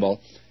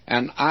table.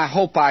 And I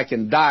hope I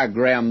can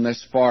diagram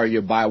this for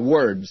you by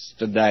words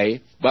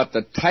today, but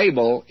the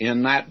table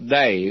in that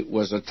day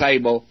was a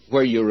table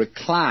where you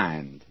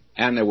reclined,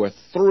 and there were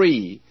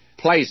 3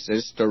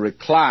 places to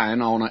recline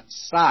on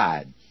its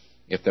side.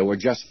 If there were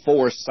just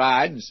 4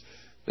 sides,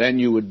 then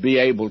you would be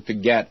able to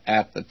get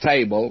at the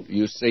table,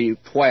 you see,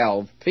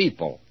 12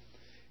 people.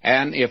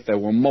 And if there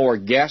were more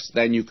guests,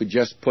 then you could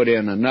just put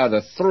in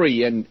another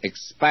 3 and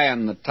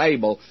expand the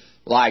table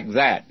like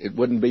that. It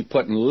wouldn't be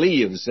putting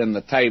leaves in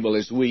the table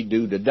as we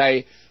do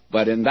today,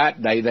 but in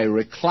that day they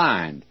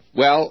reclined.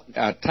 Well,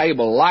 a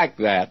table like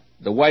that,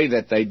 the way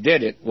that they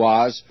did it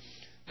was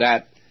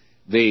that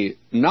the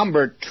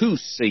number 2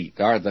 seat,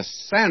 or the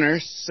center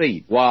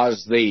seat,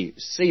 was the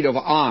seat of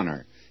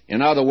honor.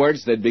 In other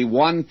words, there'd be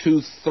 1,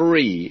 2,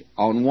 3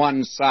 on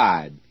one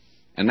side,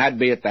 and that'd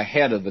be at the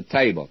head of the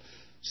table.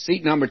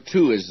 Seat number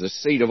 2 is the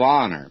seat of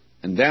honor.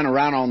 And then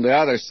around on the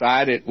other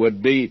side, it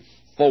would be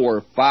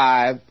 4,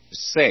 5,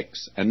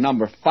 6. And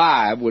number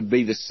 5 would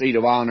be the seat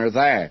of honor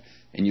there.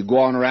 And you go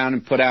on around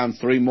and put down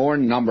 3 more,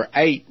 and number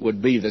 8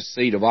 would be the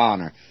seat of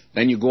honor.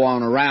 Then you go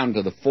on around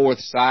to the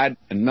 4th side,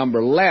 and number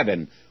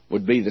 11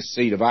 would be the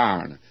seat of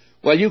honor.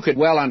 Well, you could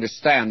well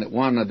understand that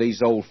one of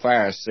these old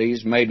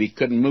Pharisees maybe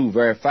couldn't move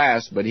very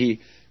fast, but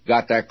he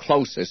got there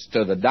closest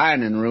to the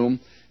dining room,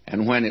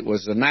 and when it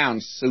was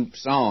announced,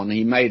 soup's on,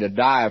 he made a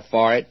dive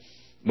for it.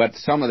 But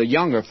some of the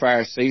younger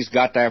Pharisees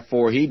got there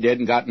before he did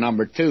and got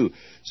number 2.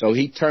 So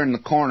he turned the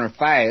corner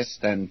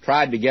fast and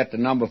tried to get to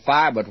number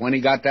 5, but when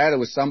he got there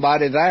was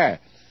somebody there.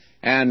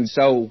 And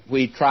so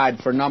we tried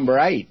for number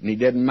 8, and he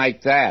didn't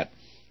make that.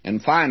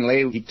 And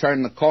finally, he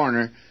turned the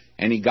corner,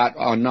 and he got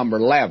on number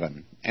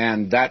 11.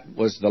 And that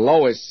was the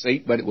lowest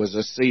seat, but it was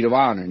a seat of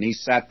honor. And he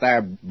sat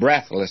there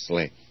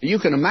breathlessly. You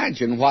can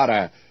imagine what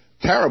a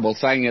terrible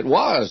thing it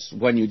was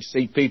when you'd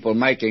see people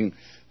making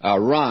a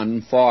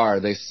run for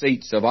the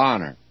seats of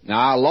honor. Now,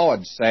 our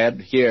Lord said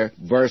here,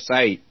 verse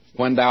 8,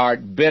 when thou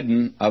art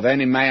bidden of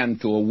any man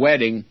to a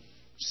wedding,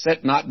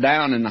 sit not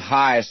down in the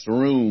highest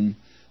room,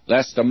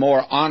 lest a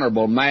more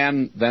honorable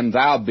man than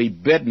thou be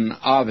bidden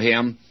of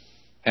him,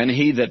 and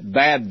he that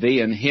bade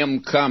thee and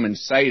him come and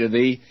say to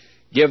thee,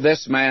 give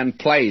this man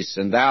place,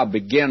 and thou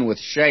begin with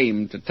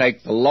shame to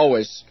take the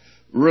lowest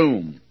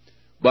room.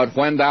 But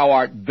when thou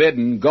art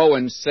bidden, go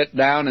and sit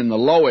down in the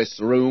lowest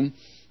room,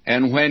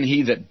 and when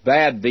he that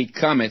bade thee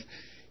cometh,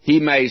 he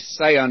may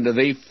say unto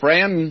thee,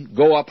 friend,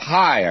 go up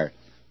higher.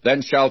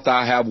 Then shalt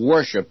thou have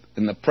worship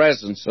in the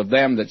presence of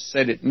them that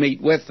sit at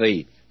meat with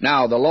thee.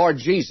 Now, the Lord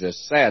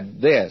Jesus said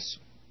this.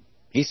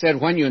 He said,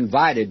 when you're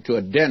invited to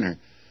a dinner,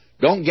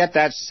 don't get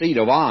that seat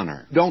of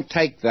honor. Don't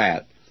take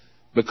that.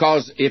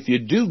 Because if you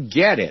do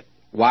get it,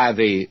 why,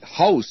 the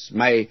host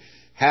may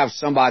have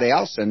somebody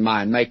else in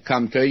mind, may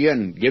come to you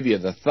and give you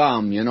the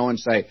thumb, and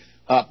say,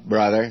 up,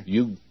 brother,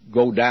 you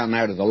go down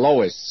there to the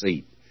lowest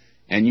seat.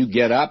 And you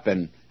get up,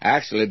 and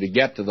actually to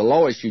get to the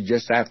lowest, you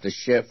just have to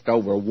shift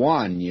over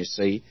 1, you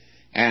see,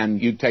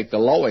 and you take the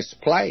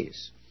lowest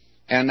place.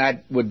 And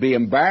that would be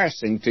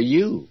embarrassing to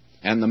you.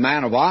 And the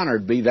man of honor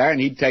would be there, and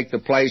he'd take the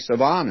place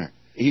of honor.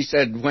 He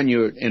said, when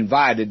you're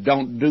invited,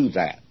 don't do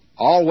that.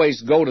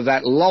 always go to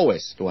that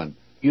lowest one.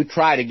 You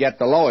try to get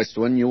the lowest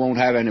one, you won't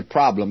have any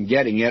problem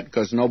getting it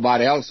because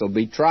nobody else will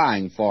be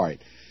trying for it.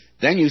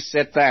 Then you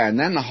sit there, and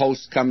then the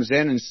host comes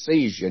in and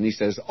sees you, and he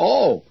says,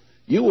 "Oh,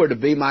 you were to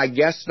be my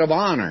guest of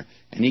honor."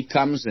 And he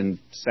comes and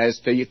says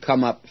to you,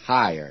 "Come up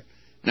higher."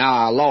 Now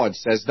our Lord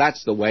says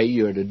that's the way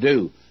you're to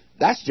do.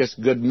 That's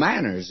just good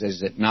manners,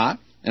 is it not?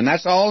 And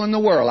that's all in the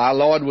world our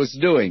Lord was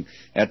doing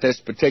at this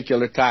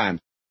particular time.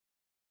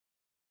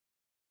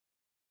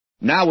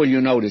 Now will you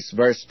notice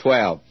verse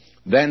 12?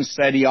 Then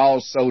said he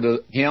also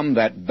to him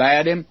that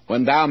bade him,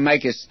 When thou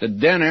makest a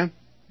dinner,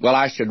 well,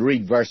 I should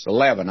read verse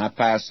 11. I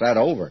passed that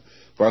over.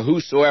 For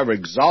whosoever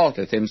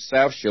exalteth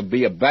himself shall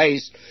be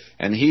abased,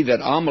 and he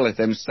that humbleth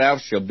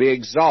himself shall be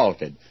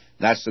exalted.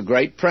 That's the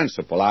great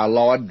principle our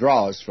Lord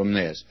draws from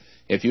this.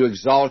 If you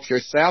exalt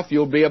yourself,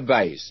 you'll be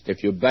abased.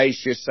 If you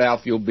abase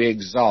yourself, you'll be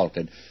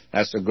exalted.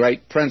 That's a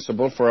great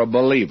principle for a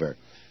believer.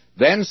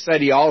 Then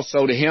said he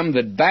also to him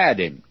that bade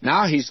him.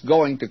 Now he's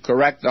going to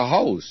correct the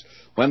host.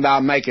 When thou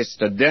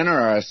makest a dinner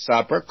or a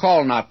supper,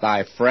 call not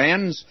thy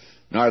friends,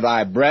 nor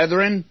thy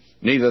brethren,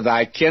 neither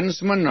thy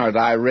kinsmen, nor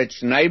thy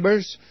rich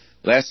neighbors,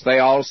 lest they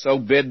also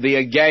bid thee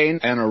again,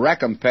 and a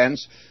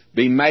recompense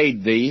be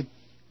made thee.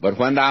 But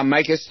when thou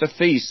makest a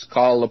feast,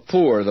 call the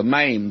poor, the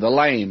maimed, the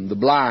lame, the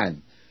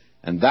blind,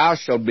 and thou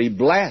shalt be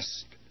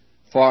blessed,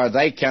 for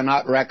they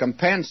cannot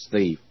recompense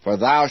thee, for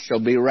thou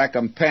shalt be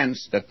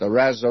recompensed at the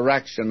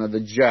resurrection of the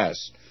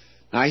just.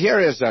 Now here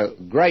is a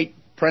great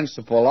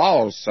principle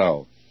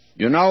also.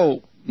 You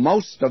know,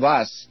 most of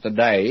us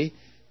today,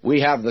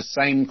 we have the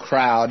same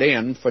crowd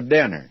in for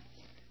dinner.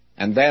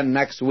 And then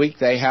next week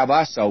they have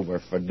us over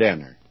for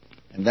dinner.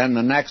 And then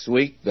the next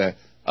week the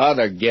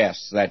other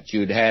guests that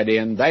you'd had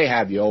in, they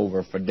have you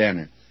over for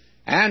dinner.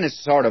 And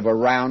it's sort of a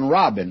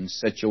round-robin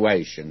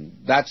situation.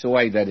 That's the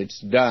way that it's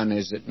done,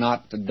 is it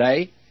not,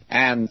 today?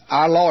 And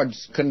our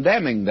Lord's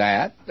condemning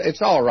that.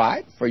 It's all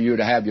right for you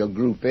to have your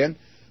group in,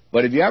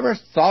 but have you ever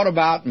thought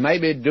about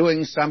maybe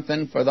doing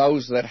something for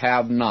those that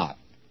have not?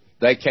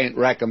 They can't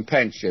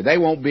recompense you. They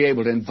won't be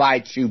able to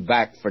invite you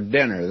back for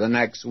dinner the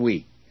next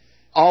week.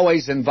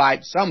 Always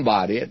invite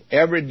somebody at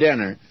every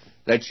dinner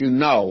that you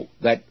know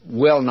that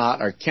will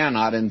not or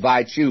cannot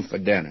invite you for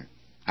dinner.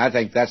 I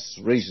think that's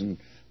the reason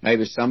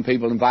maybe some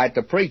people invite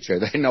the preacher.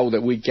 They know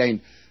that we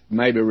can't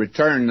maybe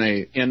return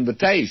the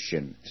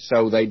invitation,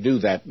 so they do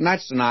that. And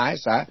that's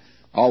nice. I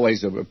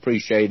always have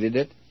appreciated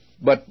it.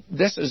 But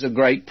this is a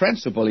great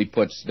principle he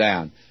puts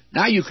down.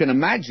 Now you can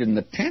imagine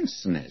the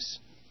tenseness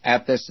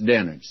at this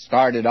dinner. It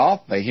started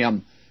off by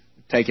him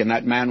taking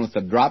that man with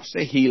the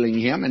dropsy, healing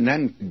him, and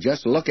then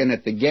just looking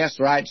at the guests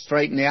right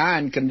straight in the eye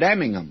and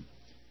condemning them.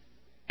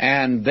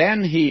 And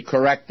then he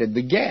corrected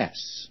the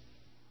guests.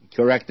 He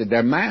corrected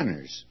their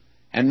manners.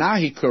 And now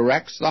he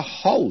corrects the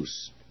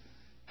host.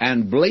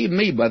 And believe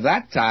me, by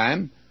that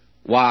time,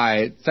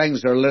 why,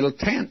 things are a little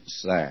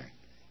tense there.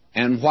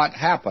 And what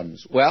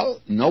happens?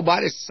 Well,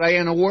 nobody's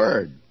saying a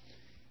word.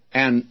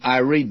 And I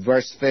read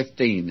verse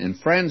 15. And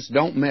friends,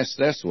 don't miss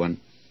this one.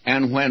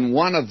 And when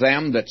one of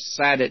them that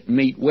sat at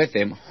meat with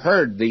him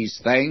heard these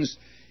things,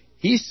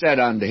 he said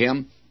unto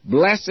him,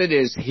 Blessed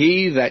is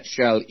he that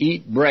shall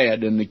eat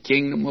bread in the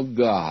kingdom of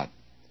God.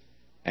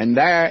 And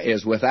there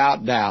is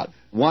without doubt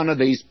one of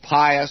these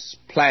pious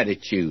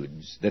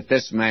platitudes that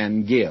this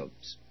man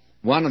gives.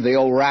 One of the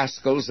old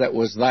rascals that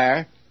was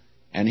there,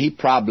 and he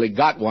probably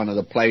got one of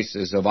the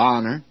places of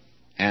honor,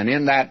 and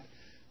in that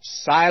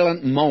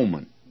silent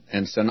moment,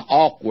 and it's an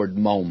awkward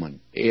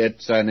moment,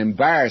 it's an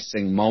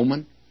embarrassing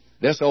moment,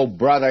 this old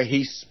brother,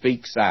 he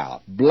speaks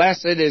out.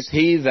 Blessed is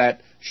he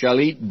that shall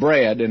eat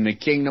bread in the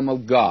kingdom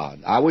of God.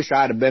 I wish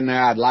I'd have been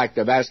there. I'd like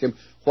to have asked him,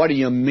 what do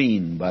you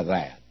mean by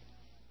that?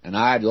 And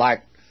I'd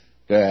like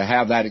to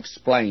have that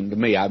explained to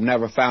me. I've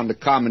never found a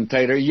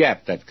commentator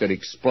yet that could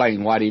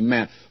explain what he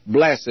meant.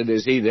 Blessed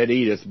is he that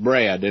eateth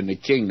bread in the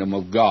kingdom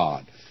of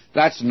God.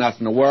 That's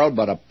nothing in the world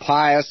but a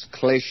pious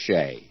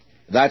cliche.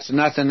 That's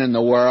nothing in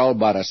the world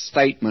but a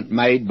statement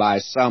made by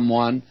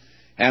someone.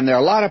 And there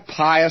are a lot of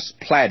pious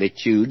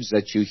platitudes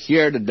that you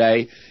hear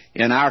today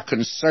in our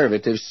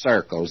conservative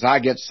circles. I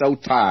get so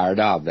tired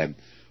of them.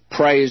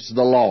 Praise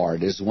the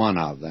Lord is one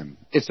of them.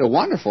 It's a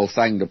wonderful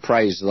thing to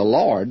praise the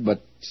Lord,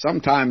 but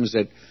sometimes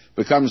it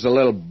becomes a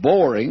little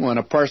boring when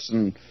a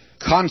person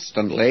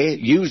constantly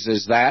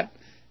uses that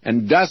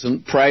and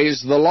doesn't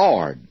praise the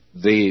Lord.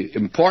 The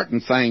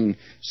important thing,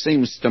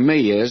 seems to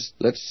me, is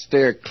let's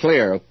steer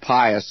clear of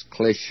pious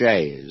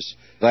cliches.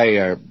 They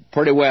are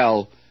pretty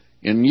well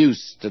in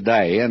use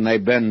today, and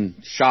they've been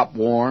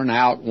shop-worn,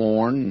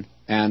 out-worn,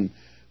 and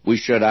we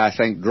should, I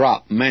think,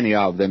 drop many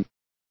of them.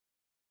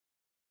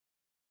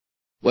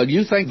 Well,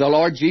 you think the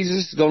Lord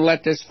Jesus is going to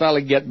let this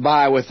fellow get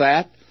by with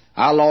that?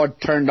 Our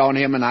Lord turned on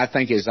him, and I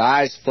think his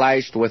eyes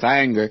flashed with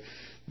anger.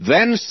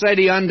 Then said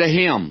he unto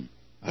him,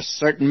 A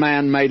certain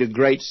man made a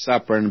great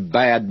supper, and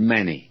bade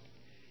many.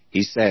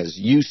 He says,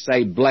 You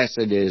say,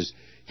 Blessed is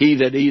he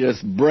that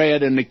eateth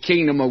bread in the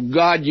kingdom of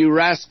God. You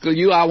rascal,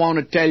 you, I want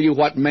to tell you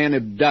what men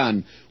have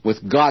done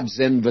with God's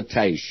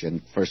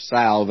invitation for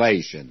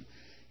salvation.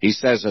 He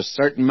says, a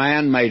certain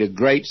man made a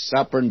great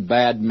supper and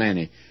bade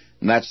many.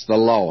 And that's the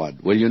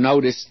Lord. Will you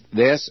notice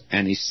this?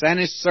 And he sent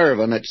his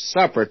servant at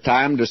supper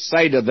time to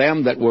say to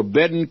them that were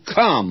bidden,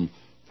 come,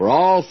 for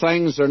all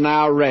things are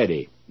now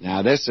ready.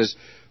 Now this is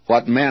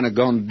what men are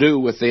going to do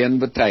with the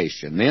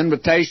invitation. The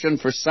invitation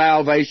for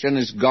salvation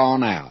is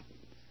gone out.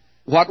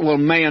 What will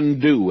men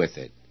do with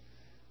it?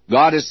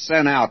 God has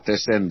sent out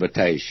this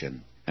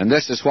invitation. And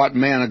this is what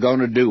men are going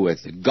to do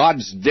with it.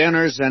 God's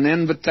dinner's an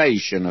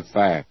invitation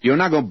affair. You're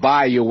not going to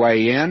buy your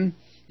way in.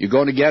 You're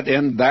going to get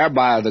in there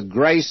by the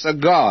grace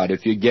of God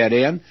if you get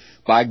in.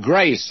 By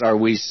grace are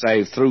we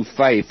saved through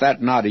faith.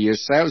 That not of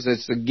yourselves,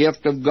 it's the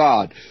gift of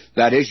God.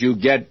 That is, you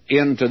get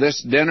into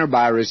this dinner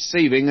by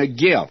receiving a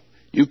gift.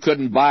 You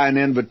couldn't buy an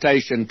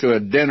invitation to a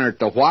dinner at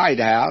the White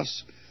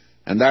House.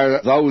 And there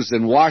are those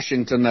in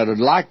Washington that would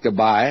like to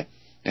buy it,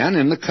 and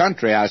in the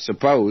country, I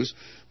suppose.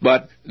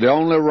 But the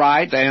only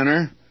right to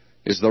enter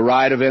is the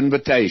right of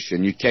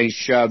invitation. You can't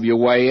shove your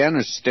way in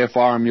or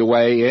stiff-arm your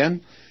way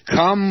in.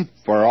 Come,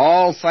 for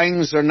all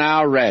things are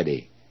now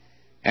ready.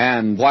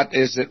 And what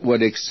is it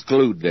would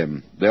exclude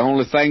them? The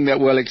only thing that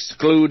will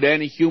exclude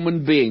any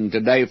human being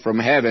today from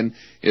heaven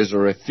is a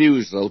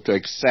refusal to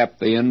accept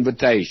the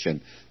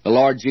invitation. The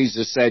Lord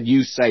Jesus said,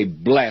 you say,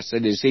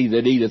 blessed is he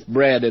that eateth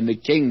bread in the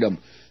kingdom.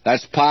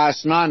 That's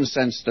pious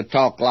nonsense to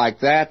talk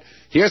like that.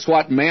 Here's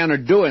what men are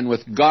doing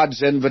with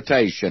God's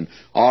invitation.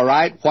 All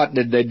right, what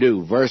did they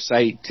do? Verse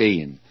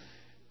 18.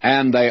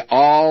 And they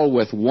all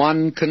with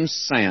one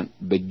consent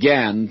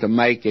began to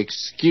make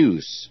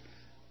excuse.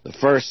 The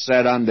first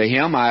said unto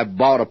him, I have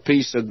bought a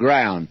piece of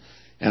ground,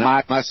 and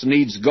I must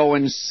needs go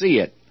and see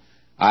it.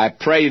 I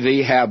pray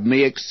thee, have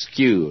me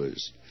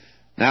excused.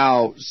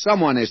 Now,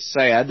 someone has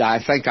said,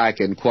 I think I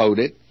can quote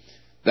it,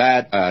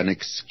 that an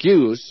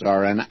excuse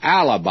or an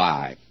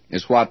alibi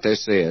is what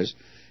this is.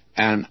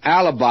 An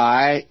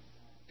alibi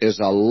is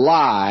a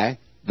lie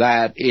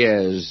that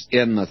is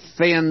in the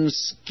thin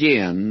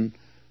skin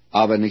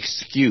of an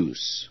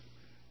excuse.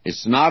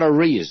 It's not a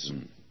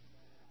reason.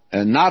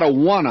 And not a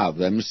one of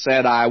them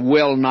said, I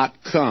will not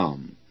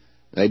come.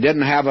 They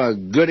didn't have a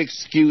good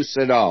excuse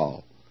at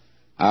all.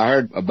 I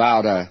heard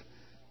about a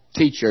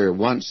teacher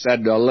once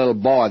said to a little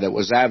boy that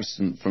was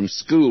absent from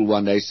school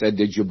one day, said,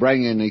 did you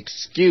bring an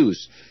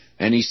excuse?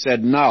 And he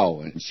said,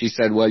 no. And she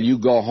said, well, you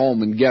go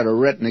home and get a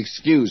written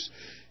excuse.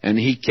 And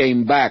he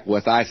came back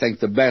with, I think,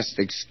 the best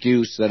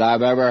excuse that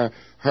I've ever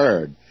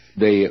heard.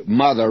 The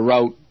mother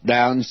wrote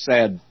down,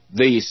 said,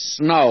 the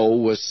snow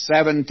was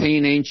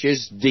 17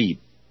 inches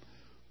deep.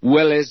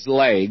 Willie's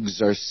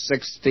legs are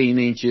 16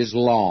 inches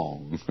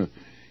long.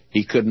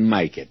 He couldn't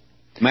make it.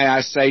 May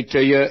I say to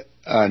you,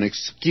 an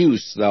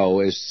excuse,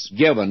 though, is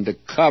given to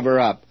cover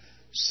up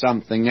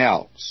something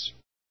else.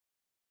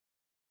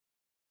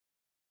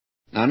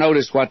 Now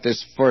notice what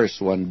this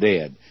first one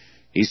did.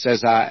 He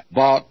says, I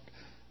bought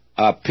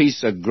a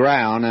piece of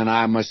ground, and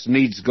I must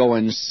needs go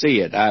and see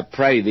it. I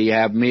pray thee,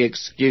 have me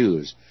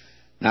excused.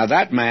 Now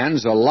that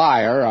man's a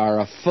liar or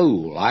a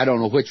fool. I don't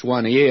know which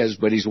one he is,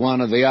 but he's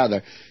one or the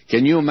other.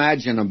 Can you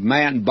imagine a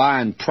man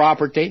buying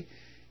property,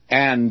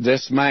 and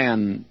this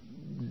man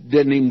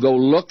didn't even go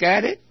look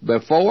at it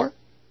before?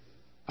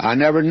 I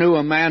never knew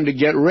a man to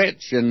get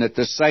rich and at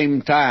the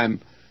same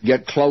time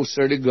get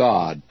closer to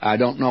God. I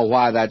don't know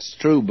why that's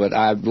true, but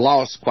I've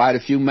lost quite a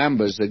few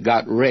members that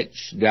got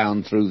rich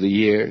down through the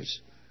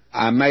years.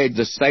 I made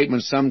the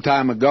statement some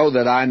time ago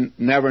that I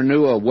never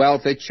knew a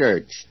wealthy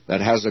church that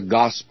has a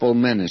gospel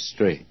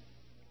ministry.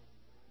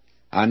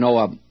 I know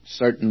a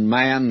certain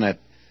man that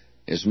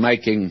is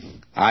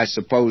making, I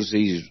suppose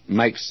he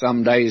makes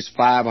some days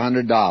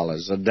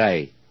 $500 a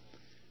day.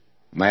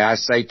 May I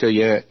say to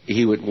you,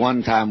 he at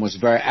one time was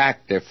very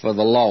active for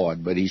the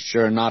Lord, but he's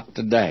sure not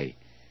today.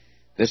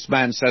 This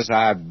man says,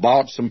 I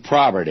bought some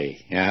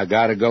property, and I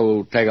got to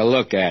go take a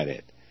look at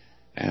it.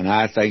 And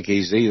I think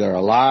he's either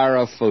a liar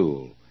or a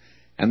fool.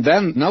 And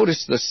then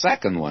notice the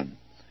second one.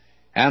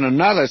 And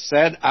another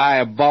said, I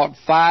have bought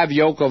 5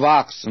 yoke of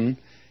oxen,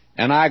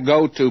 and I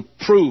go to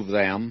prove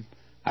them.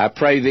 I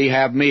pray thee,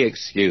 have me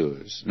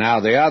excused. Now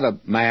the other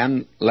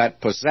man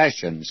let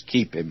possessions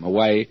keep him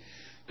away.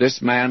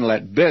 This man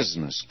let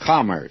business,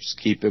 commerce,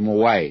 keep him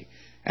away.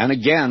 And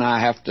again,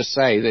 I have to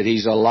say that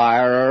he's a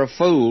liar or a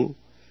fool.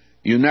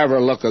 You never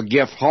look a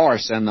gift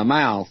horse in the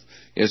mouth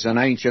is an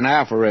ancient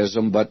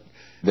aphorism, but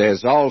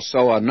there's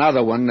also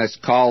another one that's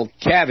called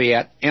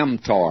caveat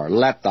emptor.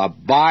 Let the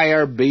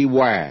buyer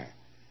beware.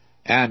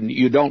 And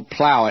you don't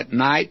plow at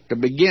night to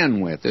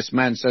begin with. This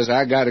man says,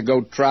 I got to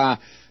go try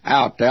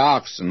out the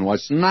oxen. Well,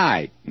 it's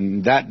night.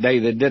 And that day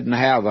they didn't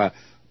have a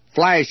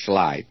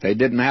flashlight. They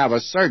didn't have a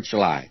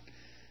searchlight.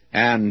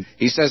 And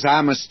he says,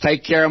 I must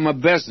take care of my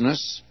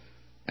business.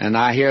 And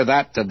I hear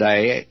that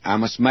today. I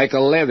must make a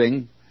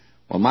living.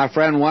 Well, my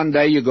friend, one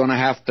day you're going to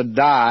have to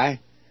die.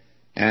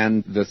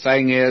 And the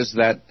thing is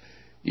that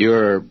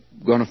you're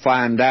going to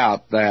find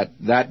out that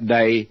that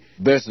day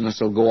business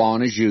will go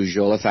on as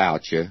usual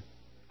without you.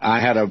 I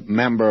had a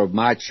member of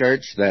my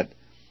church that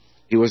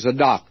he was a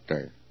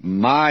doctor.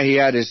 He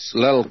had his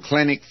little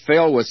clinic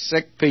filled with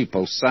sick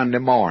people Sunday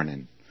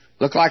morning.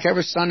 Looked like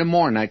every Sunday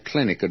morning that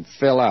clinic would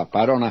fill up.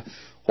 I don't know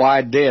why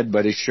it did,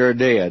 but it sure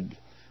did.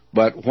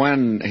 But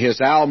when his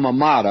alma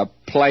mater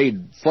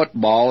played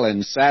football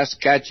in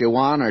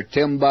Saskatchewan or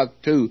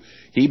Timbuktu,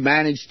 he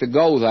managed to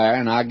go there,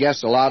 and I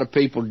guess a lot of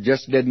people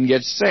just didn't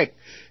get sick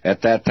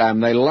at that time.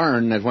 They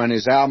learned that when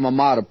his alma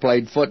mater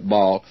played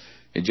football,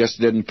 it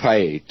just didn't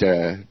pay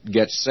to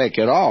get sick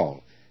at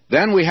all.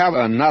 Then we have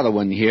another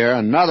one here.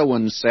 Another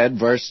one said,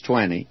 verse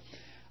 20,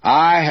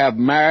 I have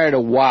married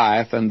a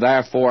wife, and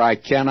therefore I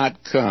cannot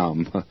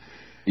come.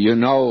 You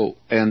know,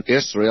 in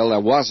Israel, there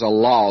was a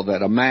law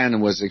that a man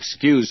was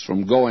excused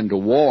from going to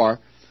war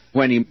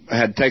when he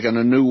had taken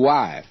a new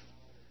wife.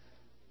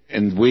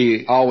 And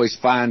we always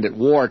find at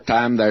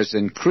wartime there's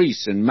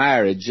increase in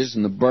marriages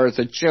and the birth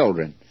of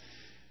children.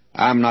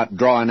 I'm not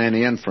drawing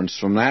any inference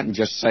from that and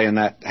just saying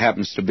that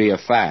happens to be a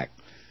fact.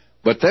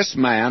 But this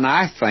man,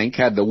 I think,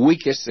 had the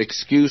weakest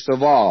excuse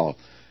of all.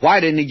 Why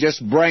didn't he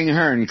just bring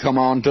her and come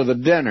on to the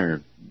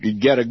dinner?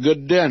 You'd get a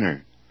good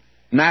dinner.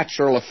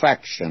 Natural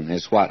affection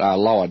is what our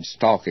Lord's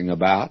talking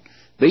about.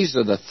 These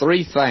are the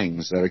three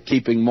things that are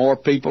keeping more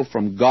people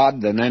from God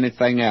than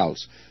anything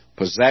else.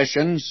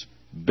 Possessions,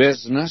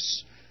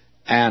 business,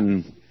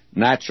 and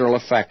natural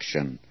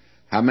affection.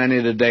 How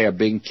many today are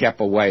being kept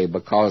away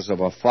because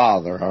of a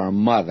father or a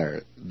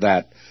mother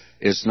that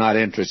is not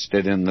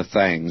interested in the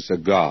things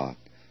of God?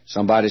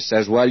 Somebody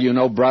says, well, you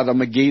know, Brother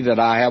McGee, that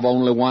I have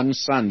only one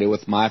Sunday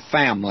with my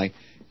family,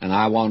 and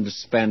I want to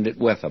spend it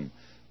with them.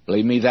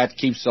 Believe me, that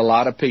keeps a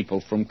lot of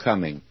people from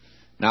coming.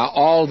 Now,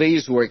 all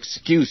these were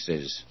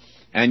excuses,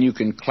 and you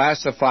can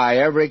classify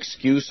every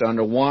excuse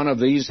under one of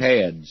these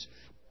heads.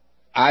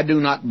 I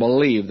do not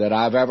believe that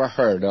I've ever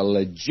heard a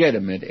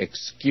legitimate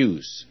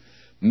excuse.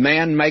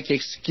 Men make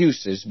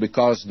excuses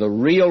because the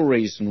real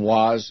reason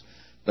was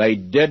they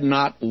did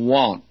not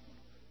want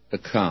to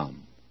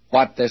come.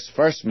 What this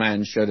first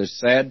man should have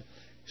said,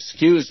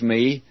 excuse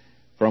me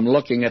from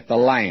looking at the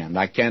land.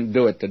 I can't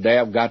do it today.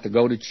 I've got to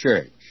go to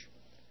church.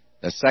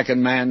 The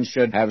second man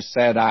should have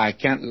said, I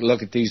can't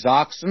look at these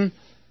oxen.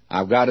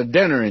 I've got a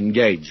dinner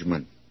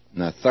engagement.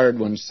 And the third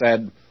one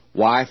said,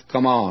 wife,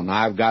 come on.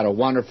 I've got a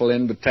wonderful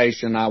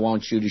invitation. I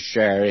want you to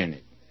share in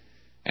it.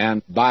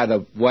 And by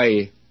the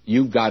way,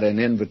 you've got an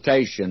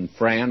invitation,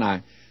 friend.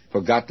 I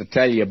forgot to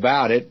tell you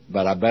about it,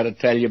 but I better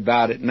tell you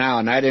about it now.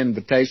 And that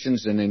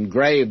invitation's an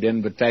engraved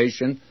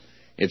invitation.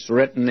 It's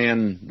written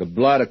in the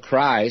blood of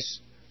Christ,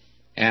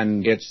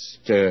 and it's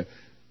to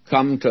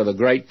come to the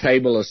great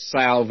table of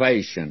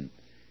salvation.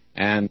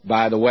 And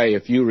by the way,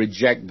 if you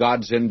reject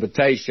God's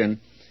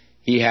invitation,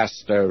 He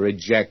has to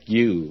reject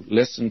you.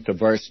 Listen to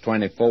verse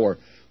 24.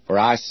 For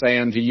I say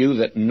unto you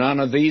that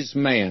none of these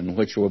men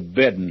which were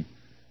bidden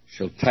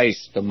shall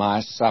taste of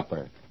my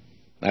supper.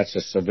 That's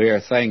a severe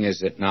thing,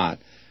 is it not?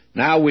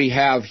 Now we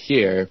have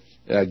here,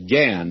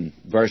 again,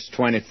 verse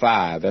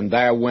 25, and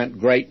there went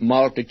great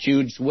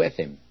multitudes with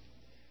him.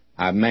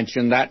 I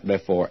mentioned that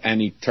before. And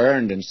he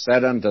turned and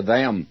said unto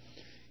them,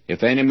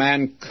 if any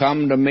man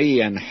come to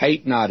me and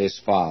hate not his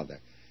father.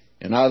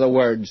 In other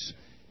words,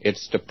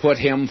 it's to put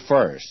him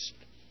first.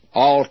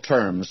 All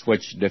terms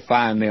which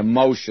define the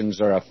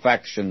emotions or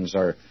affections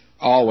are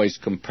always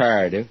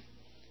comparative.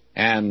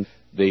 And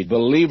the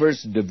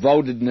believer's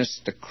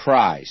devotedness to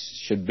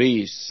Christ should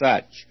be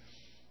such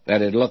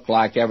that it looked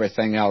like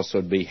everything else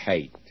would be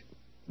hate.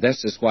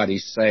 This is what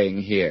he's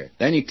saying here.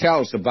 Then he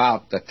tells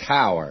about the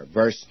tower,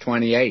 verse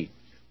 28.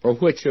 For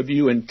which of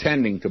you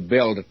intending to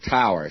build a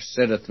tower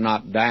sitteth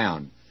not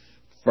down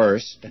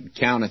first, and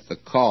counteth the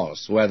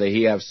cost, whether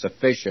he have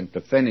sufficient to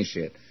finish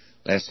it,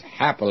 lest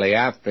happily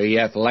after he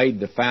hath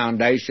laid the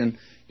foundation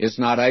is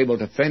not able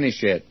to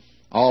finish it,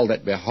 all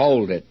that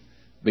behold it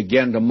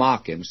begin to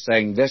mock him,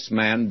 saying, this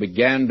man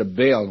began to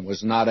build and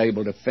was not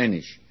able to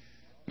finish.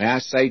 May I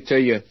say to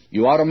you,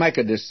 you ought to make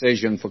a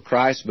decision for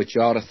Christ, but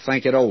you ought to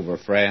think it over,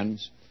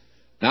 friends.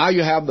 Now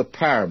you have the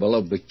parable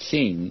of the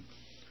king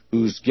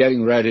who's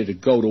getting ready to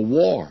go to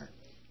war.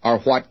 Or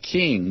what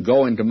king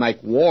going to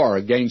make war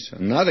against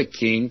another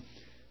king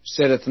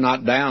sitteth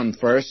not down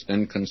first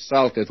and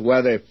consulteth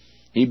whether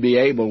he be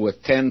able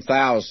with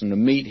 10,000 to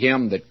meet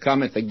him that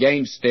cometh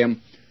against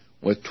him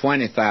with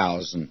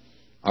 20,000.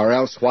 Or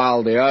else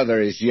while the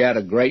other is yet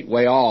a great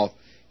way off,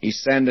 he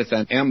sendeth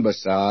an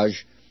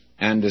embassage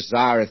and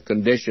desireth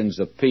conditions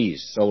of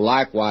peace. So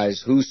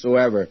likewise,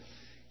 whosoever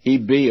he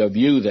be of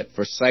you that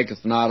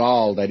forsaketh not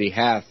all that he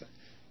hath,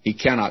 he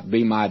cannot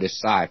be my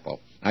disciple.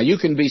 Now, you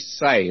can be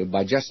saved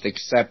by just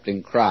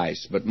accepting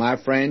Christ, but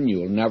my friend,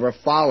 you'll never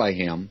follow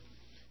him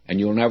and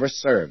you'll never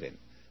serve him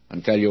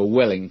until you're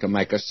willing to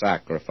make a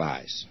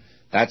sacrifice.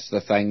 That's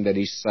the thing that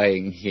he's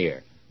saying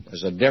here.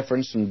 There's a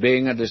difference in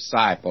being a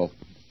disciple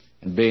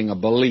and being a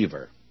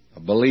believer. A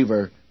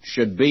believer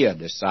should be a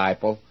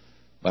disciple,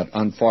 but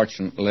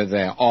unfortunately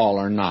they all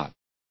are not.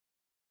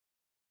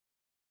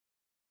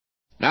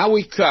 Now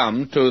we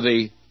come to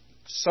the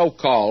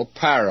so-called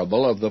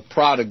parable of the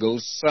prodigal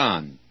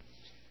son.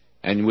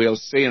 And we'll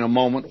see in a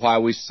moment why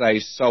we say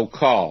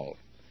so-called.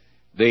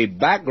 The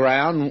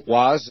background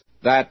was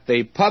that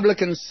the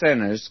publican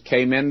sinners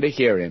came in to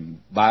hear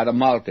him by the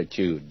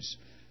multitudes,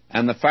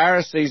 and the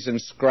Pharisees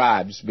and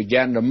scribes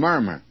began to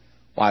murmur.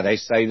 Why, they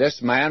say,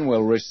 this man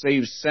will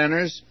receive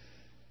sinners,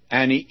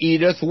 and he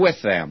eateth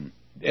with them.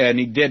 And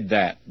he did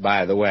that,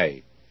 by the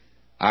way.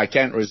 I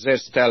can't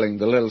resist telling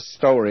the little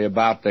story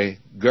about the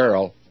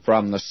girl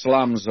from the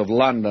slums of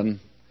London.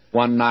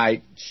 One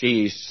night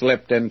she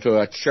slipped into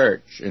a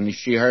church, and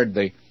she heard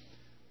the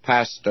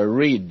pastor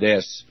read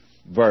this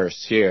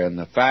verse here. And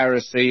the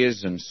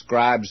Pharisees and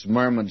scribes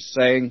murmured,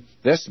 saying,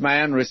 this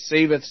man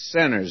receiveth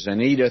sinners,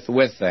 and eateth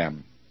with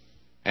them.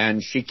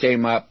 And she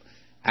came up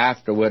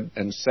afterward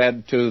and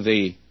said to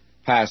the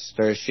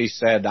pastor, she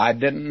said, I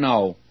didn't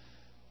know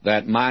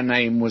that my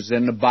name was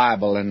in the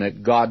Bible and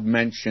that God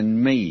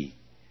mentioned me.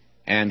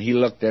 And he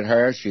looked at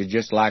her. She was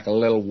just like a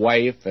little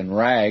waif in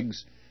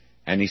rags.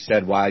 And he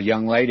said, why,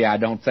 young lady, I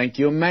don't think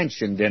you're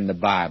mentioned in the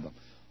Bible.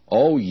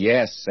 Oh,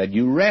 yes, said,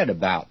 you read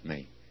about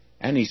me.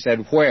 And he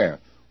said, where?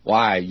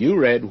 Why, you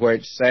read where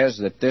it says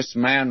that this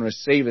man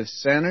receiveth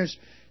sinners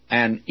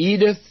and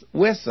eateth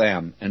with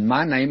them, and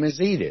my name is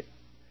Edith.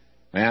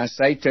 May I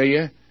say to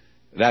you,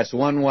 that's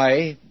one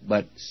way,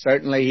 but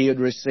certainly he would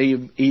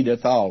receive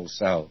Edith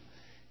also.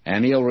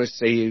 And he'll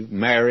receive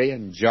Mary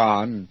and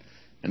John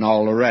and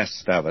all the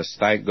rest of us.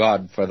 Thank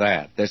God for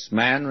that. This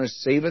man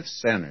receiveth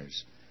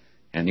sinners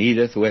and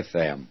eateth with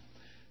them.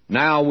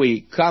 Now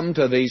we come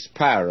to these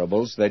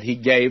parables that he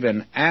gave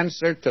in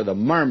answer to the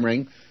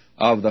murmuring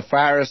of the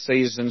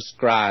Pharisees and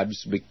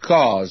scribes,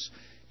 because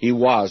he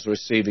was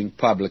receiving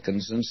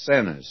publicans and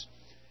sinners.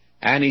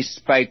 And he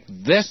spake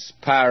this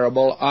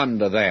parable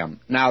unto them.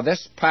 Now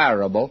this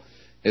parable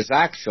is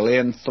actually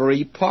in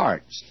three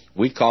parts.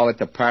 We call it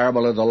the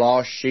parable of the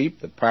lost sheep,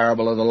 the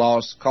parable of the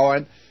lost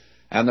coin,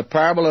 and the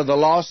parable of the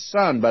lost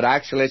son, but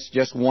actually it's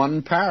just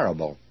one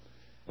parable.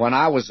 When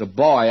I was a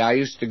boy, I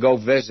used to go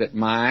visit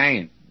my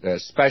aunt,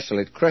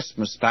 especially at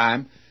Christmas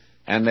time,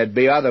 and there'd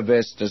be other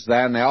visitors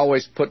there, and they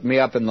always put me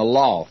up in the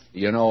loft,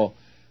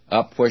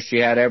 up where she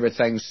had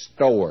everything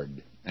stored.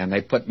 And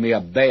they put me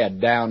a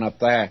bed down up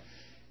there.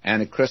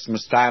 And at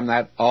Christmas time,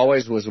 that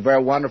always was a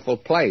very wonderful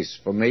place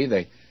for me.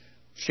 The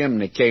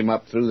chimney came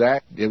up through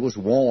there. It was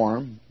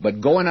warm.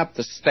 But going up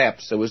the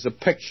steps, there was a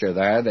picture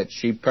there that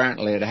she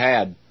apparently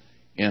had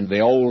in the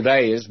old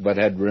days, but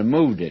had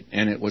removed it.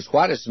 And it was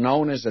what is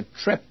known as a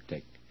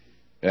triptych.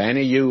 Do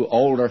any of you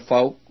older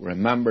folk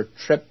remember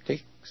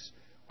triptychs?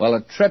 Well,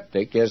 a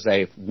triptych is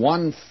a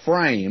one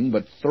frame,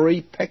 but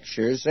three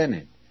pictures in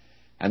it.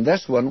 And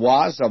this one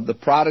was of the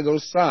prodigal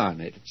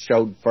son. It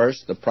showed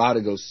first the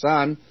prodigal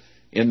son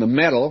in the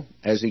middle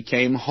as he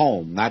came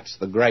home. That's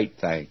the great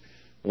thing.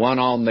 One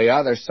on the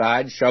other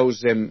side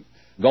shows him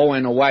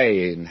going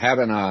away and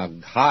having a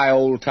high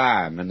old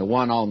time, and the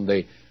one on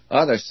the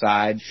other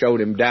side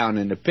showed him down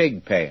in the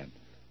pig pen.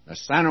 The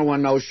center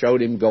one, though,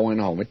 showed him going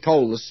home. It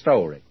told the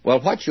story.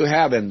 Well, what you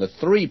have in the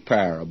three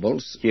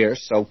parables here,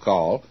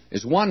 so-called,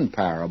 is one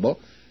parable,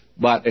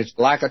 but it's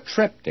like a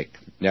triptych.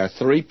 There are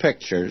three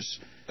pictures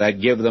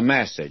that give the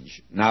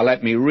message. Now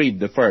let me read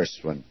the first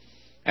one.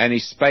 And he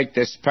spake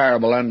this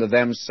parable unto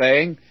them,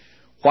 saying,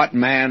 what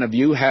man of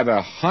you have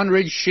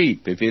 100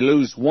 sheep? If he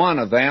lose one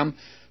of them,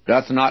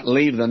 doth not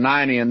leave the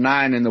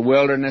 99 in the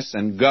wilderness,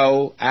 and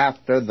go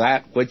after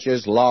that which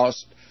is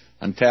lost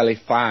until he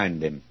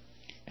find him?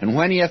 And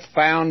when he hath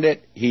found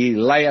it, he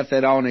layeth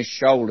it on his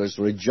shoulders,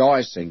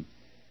 rejoicing.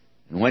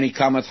 And when he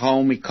cometh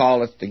home, he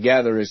calleth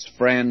together his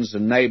friends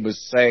and neighbors,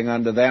 saying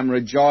unto them,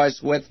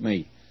 rejoice with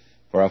me,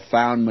 for I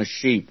found my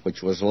sheep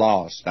which was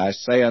lost. I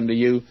say unto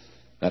you,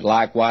 that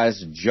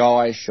likewise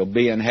joy shall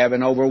be in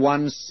heaven over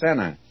one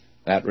sinner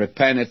that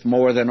repenteth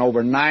more than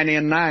over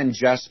 99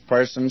 just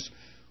persons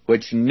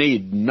which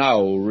need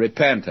no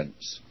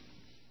repentance.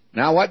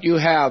 Now what you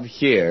have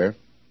here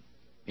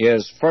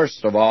is,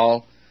 first of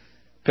all,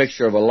 a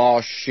picture of a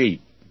lost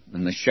sheep.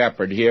 And the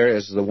shepherd here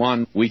is the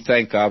one we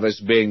think of as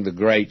being the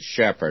great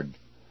shepherd.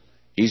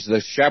 He's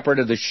the shepherd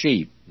of the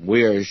sheep.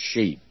 We are his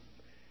sheep.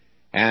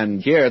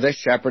 And here this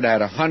shepherd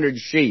had 100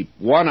 sheep.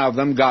 One of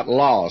them got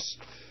lost.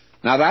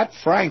 Now that,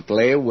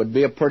 frankly, would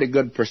be a pretty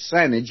good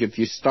percentage if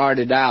you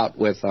started out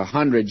with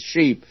 100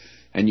 sheep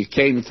and you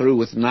came through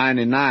with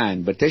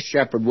 99. But this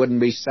shepherd wouldn't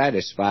be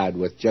satisfied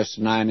with just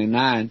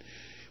 99.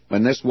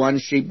 When this one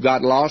sheep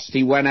got lost,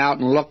 he went out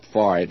and looked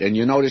for it. And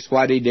you notice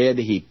what he did?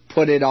 He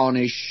put it on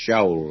his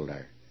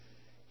shoulder.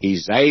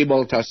 He's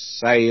able to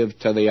save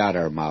to the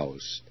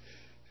uttermost.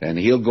 And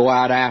he'll go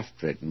out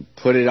after it and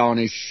put it on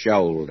his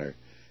shoulder.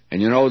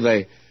 And you know,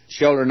 the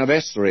children of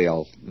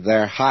Israel,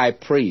 their high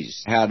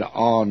priest, had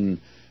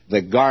on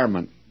the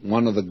garment,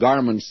 one of the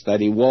garments that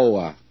he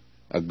wore,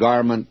 a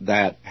garment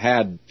that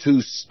had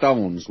two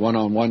stones, one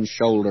on one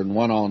shoulder and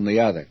one on the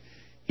other.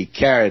 He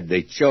carried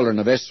the children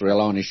of Israel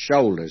on his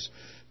shoulders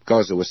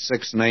because there were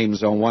 6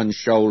 names on one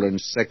shoulder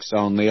and 6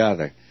 on the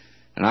other.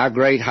 And our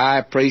great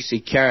high priest,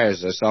 he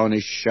carries us on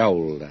his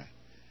shoulder.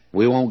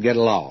 We won't get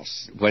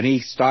lost. When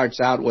he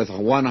starts out with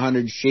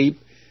 100 sheep,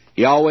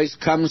 he always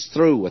comes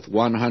through with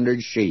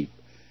 100 sheep.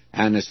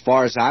 And as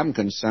far as I'm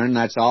concerned,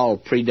 that's all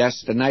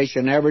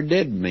predestination ever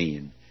did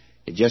mean.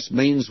 It just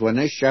means when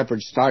this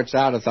shepherd starts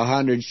out with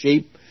 100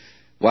 sheep,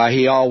 why,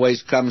 he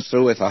always comes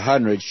through with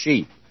 100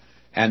 sheep,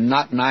 and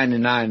not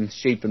 99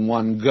 sheep and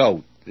one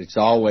goat. It's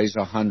always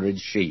 100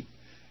 sheep.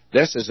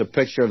 This is a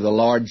picture of the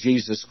Lord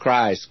Jesus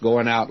Christ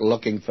going out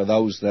looking for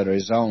those that are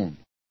His own.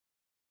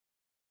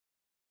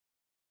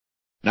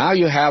 Now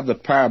you have the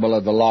parable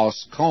of the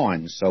lost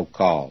coin,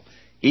 so-called.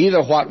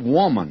 Either what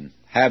woman,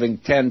 having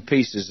 10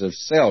 pieces of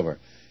silver,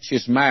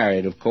 she's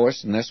married, of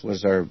course, and this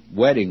was her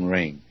wedding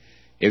ring.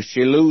 If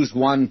she lose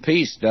one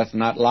piece, doth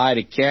not light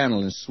a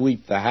candle and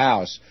sweep the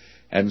house,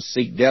 and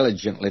seek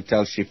diligently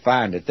till she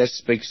find it. This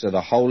speaks of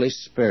the Holy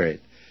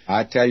Spirit.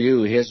 I tell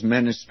you, His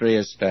ministry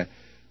is to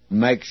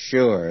make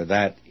sure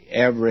that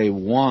every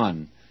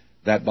one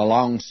that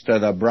belongs to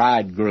the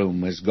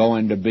bridegroom is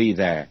going to be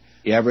there.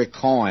 Every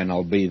coin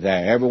will be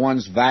there.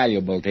 Everyone's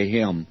valuable to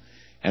Him.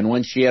 And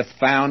when she hath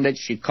found it,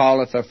 she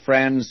calleth her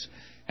friends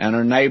and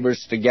her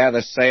neighbors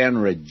together, saying,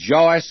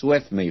 Rejoice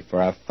with me, for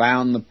I have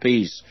found the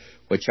piece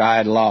which I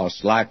had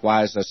lost.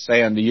 Likewise I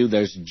say unto you,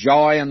 there's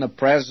joy in the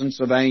presence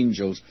of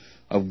angels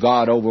of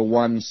God over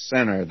one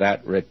sinner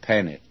that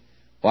repenteth.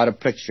 What a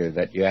picture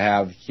that you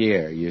have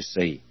here, you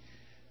see.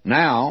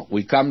 Now,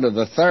 we come to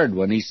the third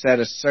one. He said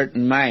a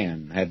certain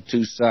man had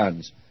 2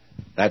 sons.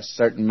 That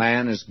certain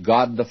man is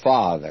God the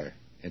Father.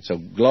 It's a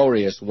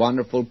glorious,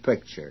 wonderful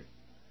picture.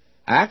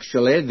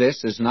 Actually,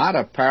 this is not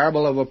a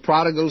parable of a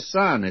prodigal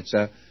son. It's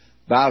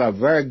about a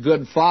very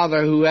good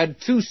father who had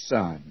 2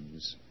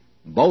 sons.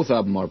 Both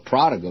of them are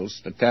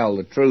prodigals, to tell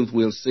the truth.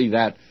 We'll see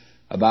that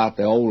about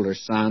the older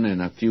son in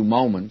a few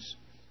moments.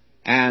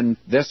 And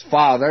this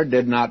father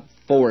did not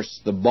force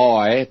the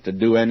boy to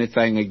do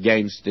anything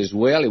against his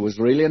will. He was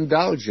really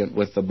indulgent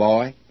with the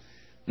boy.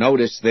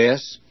 Notice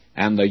this.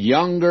 And the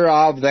younger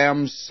of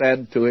them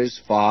said to his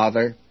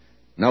father,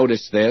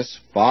 notice this,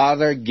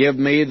 Father, give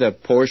me the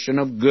portion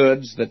of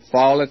goods that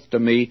falleth to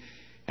me,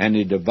 and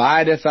he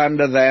divideth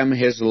unto them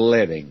his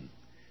living.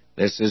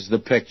 This is the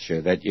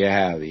picture that you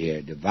have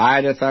here.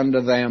 Divideth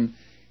unto them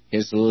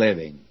his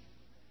living.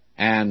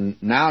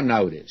 And now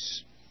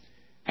notice,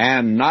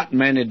 and not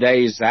many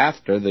days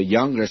after, the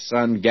younger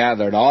son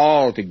gathered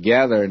all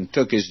together and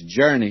took his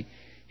journey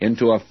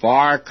into a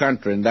far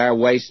country, and there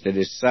wasted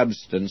his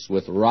substance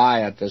with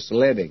riotous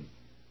living.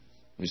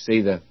 You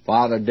see, the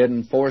father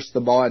didn't force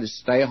the boy to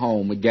stay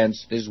home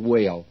against his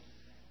will.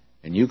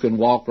 And you can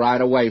walk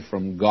right away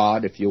from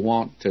God if you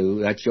want to.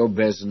 That's your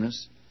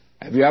business.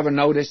 Have you ever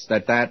noticed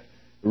that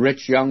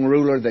rich young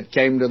ruler that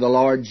came to the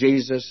Lord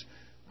Jesus,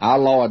 our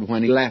Lord,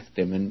 when He left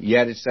him, and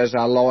yet it says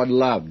our Lord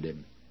loved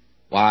him?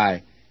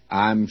 Why,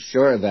 I'm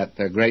sure that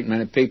a great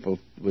many people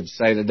would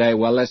say today,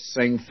 well, let's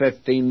sing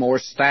 15 more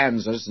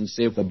stanzas and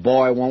see if the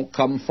boy won't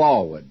come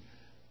forward.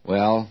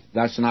 Well,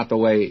 that's not the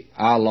way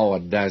our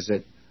Lord does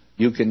it.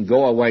 You can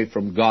go away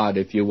from God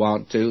if you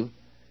want to.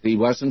 He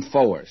wasn't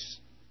forced.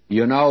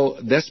 You know,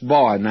 this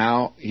boy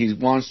now, he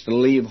wants to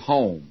leave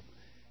home.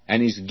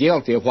 And he's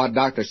guilty of what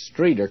Dr.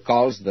 Streeter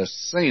calls the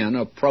sin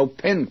of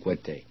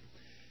propinquity.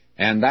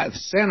 And that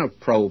sin of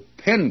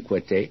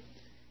propinquity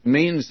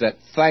means that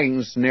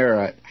things near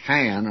at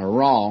hand are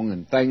wrong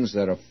and things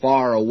that are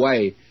far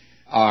away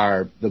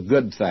are the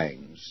good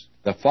things.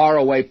 The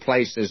faraway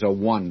places are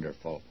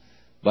wonderful,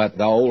 but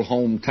the old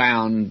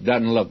hometown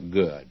doesn't look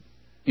good.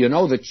 You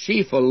know, the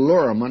chief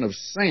allurement of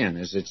sin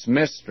is its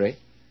mystery.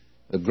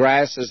 The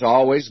grass is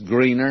always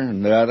greener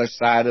on the other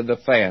side of the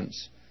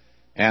fence.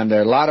 And there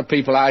are a lot of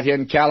people out here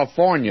in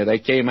California. They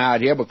came out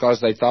here because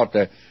they thought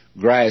the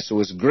grass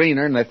was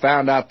greener, and they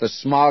found out the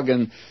smog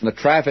and the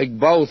traffic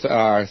both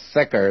are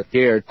thicker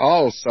here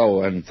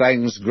also, and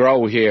things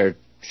grow here.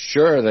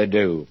 Sure they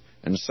do.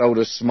 And so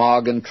does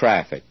smog and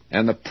traffic.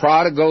 And the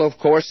prodigal, of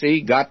course,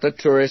 he got the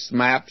tourist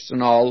maps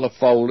and all the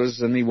folders,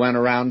 and he went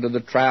around to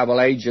the travel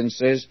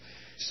agencies.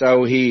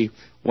 So he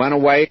went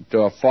away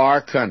to a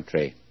far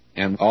country.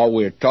 And all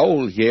we're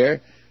told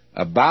here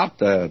about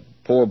the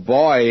poor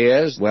boy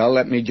is, well,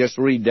 let me just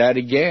read that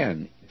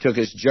again. Took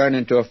his journey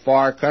into a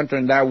far country,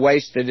 and there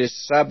wasted his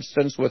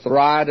substance with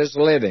riotous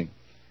living.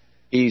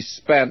 He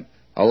spent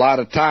a lot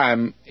of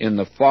time in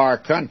the far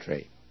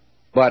country.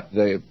 But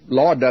the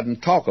Lord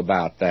doesn't talk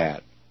about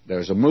that.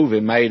 There's a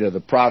movie made of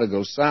the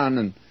prodigal son,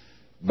 and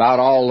about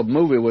all the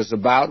movie was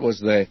about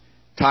was the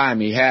time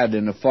he had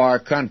in the far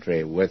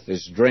country with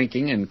his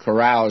drinking and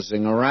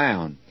carousing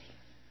around.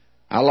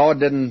 Our Lord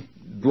didn't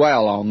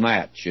dwell on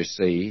that, you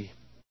see.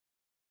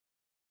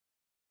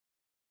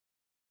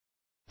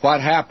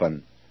 What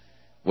happened?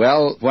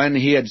 Well, when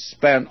he had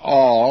spent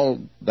all,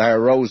 there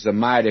arose a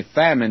mighty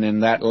famine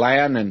in that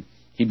land, and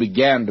he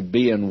began to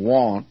be in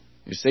want.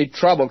 You see,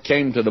 trouble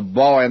came to the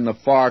boy in the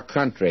far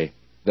country.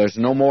 There's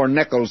no more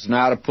nickels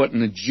now to put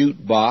in the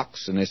jute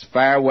box, and his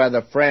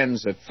fair-weather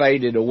friends have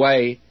faded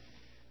away.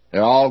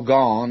 They're all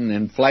gone.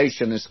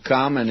 Inflation has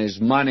come, and his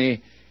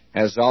money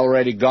has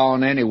already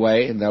gone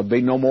anyway, and there'll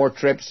be no more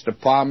trips to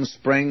Palm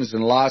Springs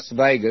and Las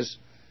Vegas.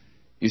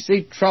 You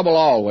see, trouble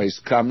always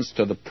comes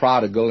to the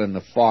prodigal in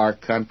the far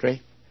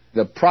country.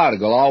 The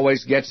prodigal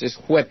always gets his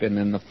whipping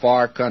in the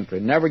far country.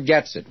 Never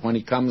gets it when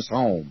he comes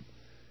home.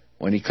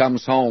 When he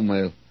comes home,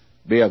 it'll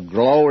be a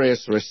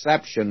glorious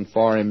reception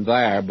for him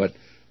there, but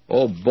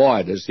oh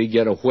boy, does he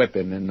get a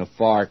whipping in the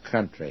far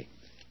country.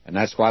 And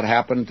that's what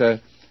happened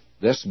to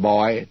this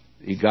boy.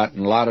 He got in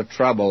a lot of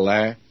trouble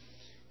there.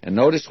 And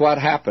notice what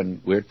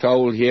happened. We're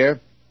told here,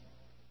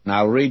 and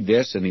I'll read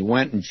this, and he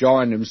went and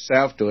joined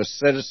himself to a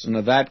citizen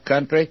of that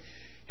country,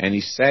 and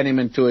he sent him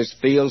into his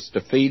fields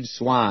to feed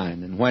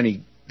swine. And when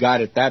he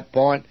got at that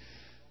point,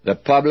 the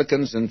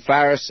publicans and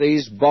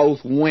Pharisees both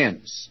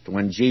winced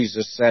when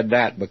Jesus said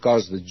that,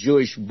 because the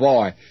Jewish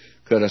boy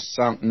could have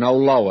sunk no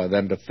lower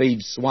than to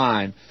feed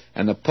swine.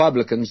 And the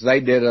publicans, they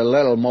did a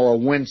little more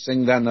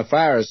wincing than the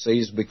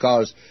Pharisees,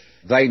 because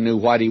they knew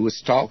what he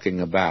was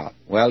talking about.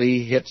 Well,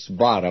 he hits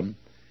bottom.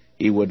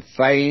 He would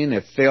fain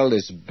have filled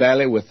his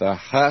belly with the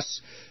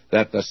husk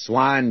that the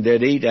swine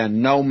did eat,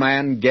 and no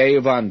man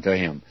gave unto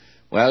him.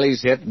 Well,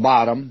 he's hit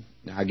bottom.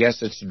 I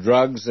guess it's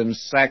drugs and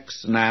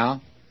sex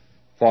now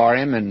for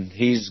him, and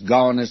he's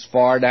gone as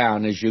far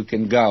down as you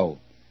can go.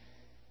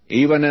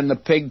 Even in the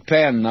pig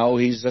pen, though,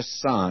 he's a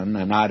son,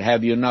 and I'd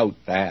have you note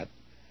that.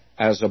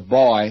 As a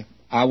boy,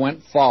 I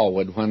went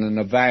forward when an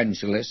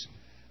evangelist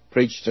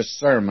preached a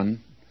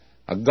sermon,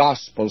 a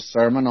gospel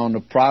sermon on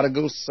the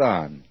prodigal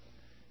son.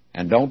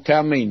 And don't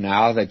tell me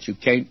now that you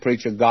can't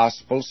preach a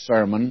gospel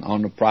sermon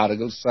on the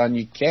prodigal son.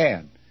 You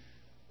can.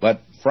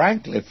 But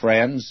frankly,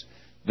 friends,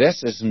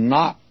 this is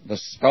not the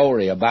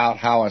story about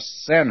how a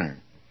sinner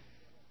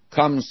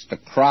comes to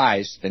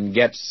Christ and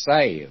gets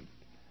saved.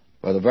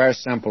 For the very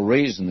simple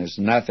reason, there's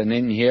nothing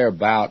in here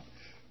about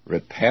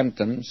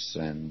repentance,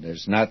 and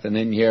there's nothing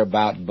in here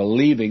about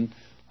believing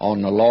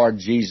on the Lord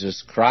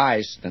Jesus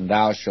Christ and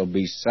thou shalt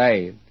be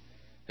saved.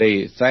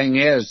 The thing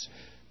is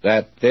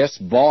that this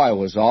boy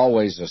was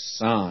always a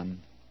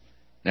son.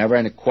 Never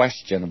any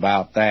question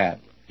about that.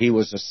 He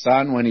was a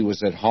son when he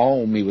was at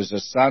home. He was a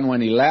son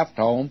when he left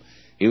home.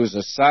 He was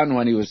a son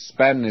when he was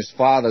spending his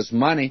father's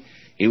money.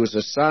 He was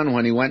a son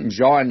when he went and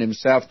joined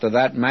himself to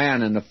that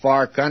man in the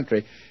far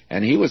country.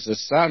 And he was a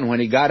son when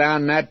he got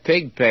down in that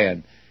pig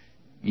pen.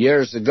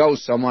 Years ago,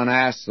 someone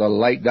asked the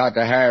late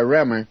Dr. Harry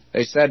Rimmer,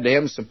 they said to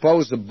him,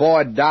 suppose the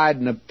boy died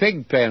in a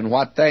pig pen,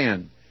 what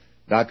then?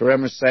 Dr.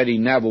 Rimmer said he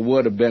never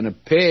would have been a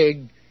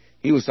pig.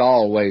 He was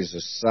always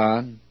a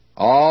son,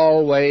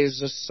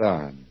 always a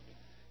son.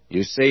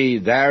 You see,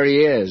 there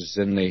he is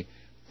in the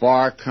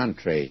far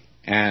country.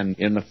 And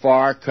in the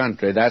far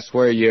country, that's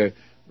where you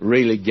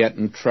really get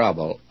in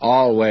trouble.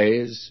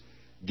 Always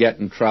get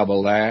in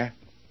trouble there.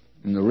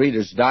 In the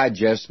Reader's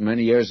Digest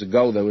many years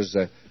ago, there was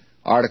an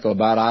article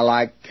about I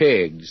like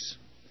pigs.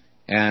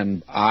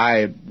 And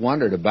I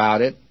wondered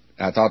about it.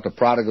 I thought the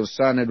prodigal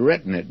son had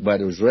written it,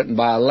 but it was written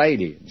by a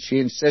lady. She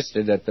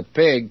insisted that the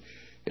pig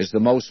is the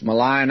most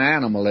malign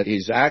animal, that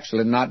he's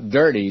actually not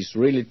dirty, he's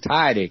really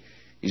tidy.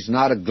 He's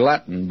not a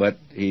glutton, but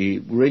he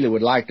really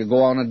would like to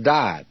go on a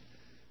diet.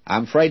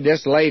 I'm afraid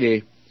this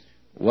lady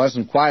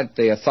wasn't quite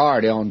the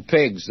authority on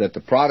pigs that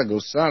the prodigal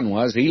son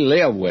was. He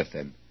lived with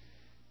him.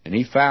 And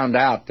he found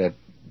out that,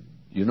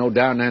 you know,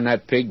 down there in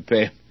that pig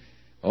pen,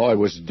 oh, it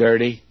was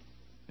dirty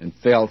and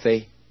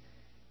filthy.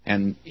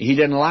 And he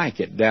didn't like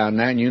it down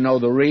there. And you know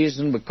the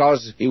reason?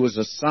 Because he was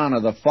a son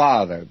of the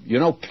Father. You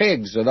know,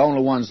 pigs are the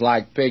only ones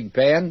like pig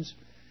pens.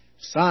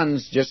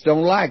 Sons just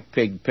don't like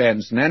pig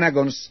pens. And they're not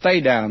going to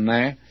stay down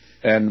there.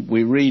 And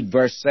we read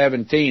verse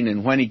 17,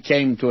 and when he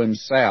came to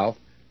himself,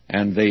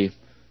 and the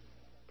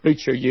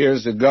preacher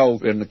years ago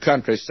in the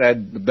country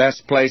said the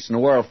best place in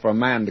the world for a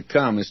man to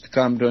come is to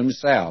come to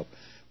himself.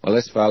 Well,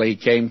 this fellow, he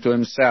came to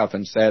himself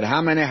and said,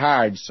 how many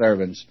hired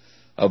servants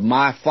of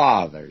my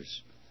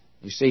father's?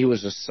 You see, he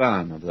was a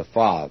son of the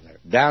Father.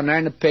 Down there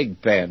in the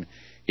pig pen,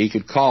 he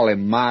could call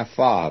him my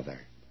Father.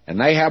 And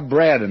they have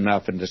bread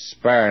enough and to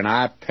spare, and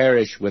I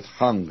perish with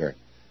hunger.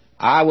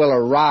 I will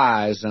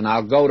arise, and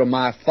I'll go to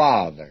my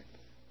Father.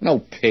 No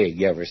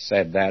pig ever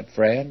said that,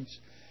 friends.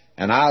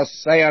 And I'll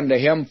say unto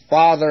him,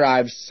 Father,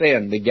 I've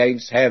sinned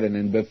against heaven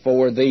and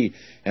before thee,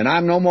 and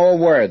I'm no more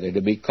worthy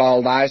to be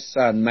called thy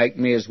son. Make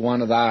me as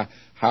one of thy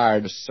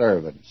hired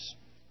servants.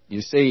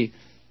 You see,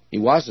 he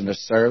wasn't a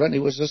servant, he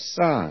was a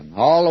son.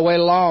 All the way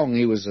along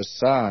he was a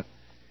son.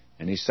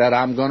 And he said,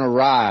 I'm going to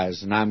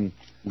rise and I'm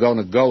going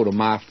to go to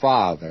my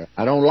Father.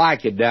 I don't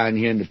like it down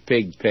here in the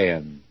pig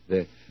pen.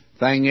 The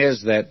thing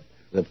is that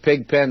the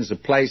pig pen's a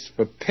place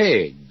for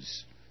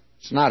pigs.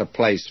 It's not a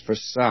place for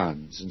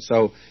sons. And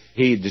so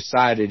he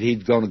decided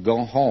he's going to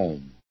go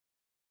home.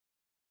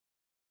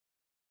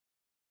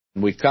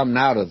 We come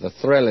now to the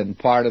thrilling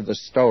part of the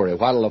story.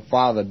 What will the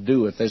father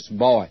do with this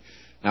boy?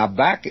 Now,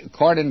 back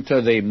according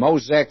to the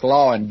Mosaic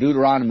law in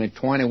Deuteronomy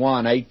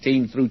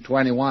 21:18 through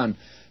 21,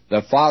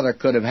 the father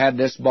could have had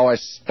this boy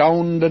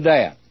stoned to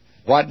death.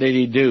 What did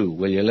he do?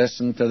 Will you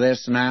listen to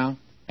this now?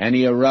 And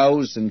he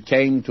arose and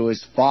came to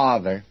his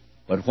father.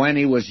 But when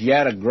he was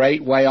yet a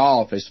great way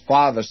off, his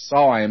father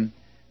saw him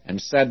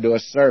and said to a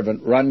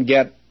servant, Run,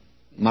 get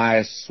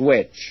my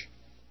switch,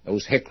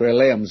 those hickory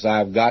limbs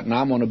I've got, and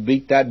I'm going to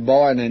beat that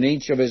boy in an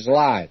inch of his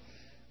life.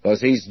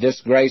 because he's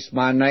disgraced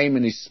my name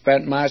and he's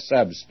spent my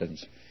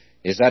substance.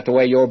 Is that the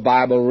way your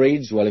Bible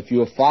reads? Well, if you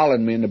have followed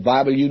me in the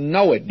Bible, you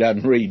know it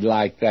doesn't read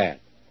like that.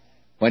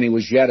 When he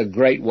was yet a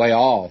great way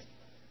off,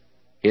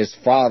 his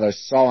father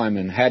saw him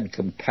and had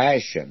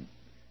compassion,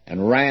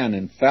 and ran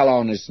and fell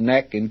on his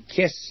neck and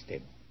kissed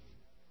him.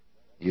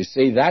 You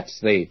see, that's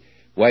the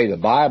way the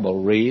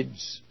Bible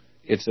reads.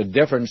 It's a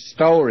different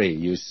story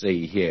you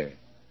see here.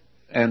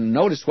 And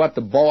notice what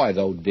the boy,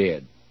 though,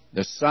 did.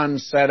 The son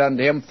said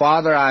unto him,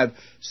 Father, I've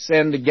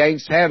sinned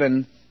against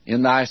heaven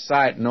in thy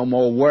sight, no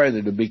more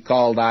worthy to be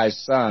called thy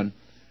son.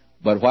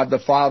 But what did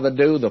the father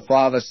do? The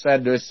father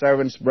said to his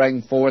servants,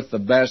 Bring forth the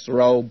best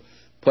robe,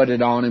 put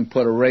it on him,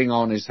 put a ring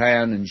on his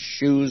hand, and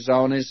shoes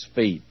on his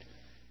feet.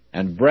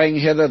 And bring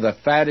hither the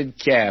fatted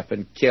calf,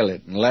 and kill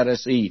it, and let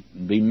us eat,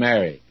 and be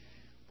merry.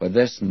 For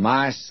this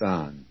my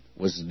son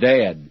was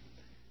dead.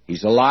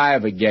 He's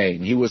alive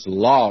again. He was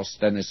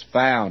lost, and is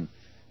found.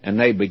 And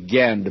they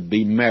began to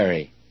be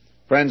merry.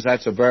 Friends,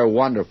 that's a very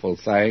wonderful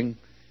thing.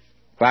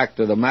 Fact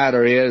of the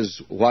matter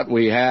is, what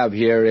we have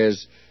here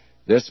is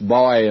this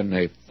boy in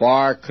a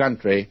far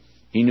country.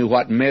 He knew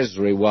what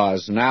misery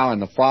was. Now in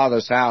the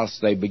Father's house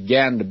they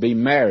began to be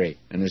merry.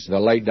 And as the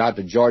late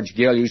Dr. George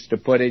Gill used to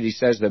put it, he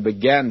says they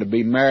began to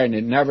be merry, and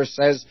it never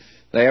says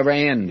they ever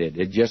ended.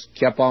 It just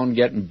kept on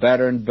getting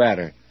better and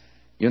better.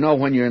 You know,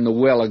 when you're in the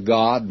will of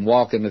God and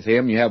walking with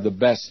Him, you have the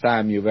best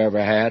time you've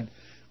ever had.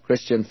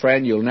 Christian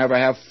friend, you'll never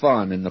have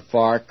fun in the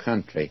far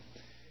country.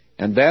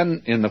 And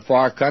then in the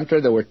far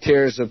country there were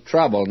tears of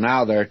trouble.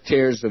 Now there are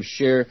tears of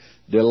sheer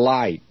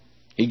delight.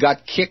 He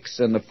got kicks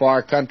in the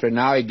far country.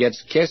 Now he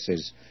gets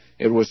kisses.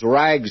 It was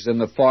rags in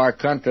the far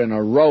country and a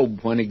robe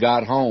when he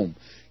got home.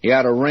 He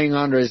had a ring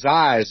under his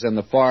eyes in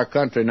the far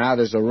country. Now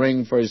there's a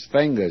ring for his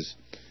fingers.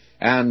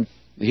 And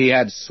he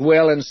had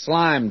swill and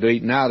slime to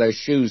eat. Now there's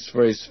shoes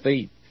for his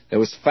feet. There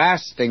was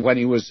fasting when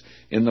he was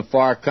in the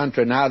far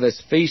country. Now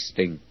there's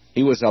feasting.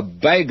 He was a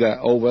beggar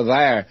over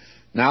there.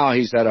 Now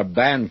he's at a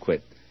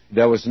banquet.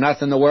 There was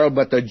nothing in the world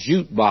but the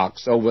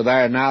jukebox over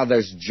there. Now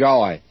there's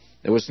joy.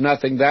 There was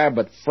nothing there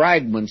but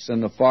fragments in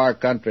the far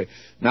country.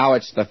 Now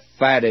it's the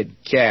fatted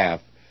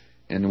calf.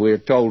 And we're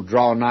told,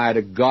 draw nigh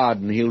to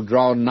God, and He'll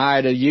draw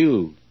nigh to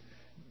you.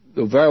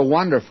 The very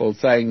wonderful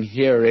thing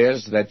here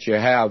is that you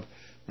have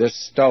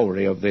this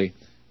story of the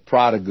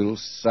prodigal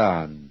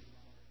son.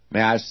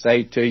 May I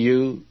say to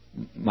you,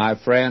 my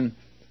friend,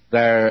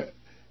 there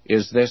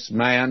is this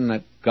man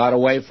that got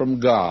away from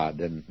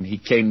God, and he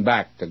came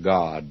back to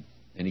God.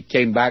 And he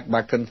came back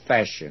by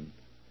confession.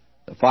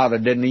 The father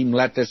didn't even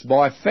let this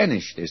boy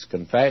finish his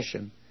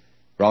confession.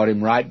 Brought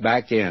him right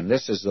back in.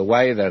 This is the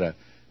way that a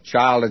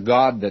child of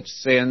God that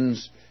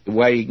sins, the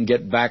way he can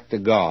get back to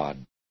God.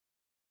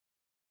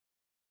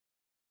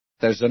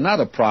 There's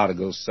another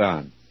prodigal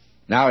son.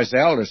 Now his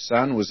elder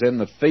son was in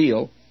the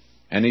field,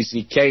 and as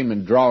he came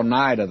and drew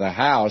nigh to the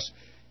house,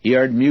 he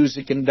heard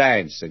music and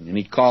dancing. And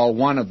he called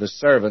one of the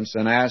servants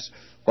and asked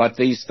what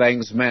these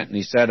things meant. And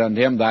he said unto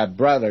him, Thy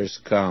brother's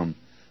come.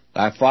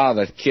 Thy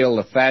father hath killed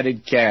the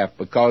fatted calf,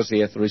 because he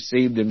hath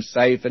received him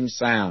safe and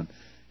sound.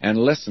 And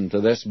listen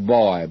to this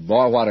boy.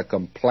 Boy, what a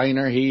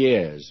complainer he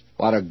is.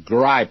 What a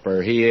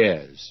griper he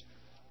is.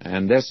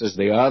 And this is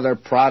the other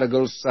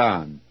prodigal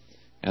son.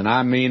 And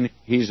I mean,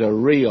 he's a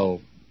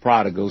real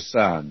prodigal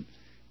son.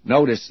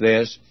 Notice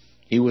this.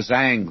 He was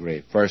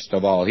angry, first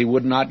of all. He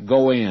would not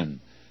go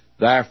in.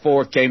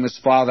 Therefore came his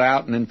father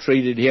out and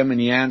entreated him, and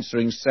he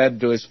answering said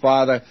to his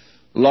father,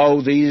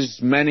 Lo, these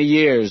many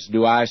years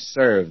do I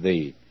serve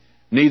thee.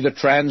 Neither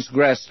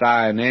transgressed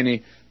I in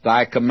any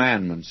thy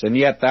commandments, and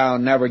yet thou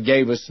never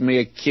gavest me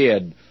a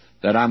kid,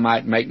 that I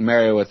might make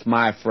merry with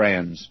my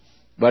friends.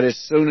 But as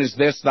soon as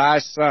this thy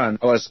son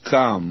was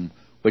come,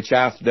 which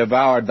hath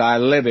devoured thy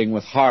living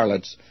with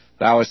harlots,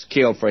 thou hast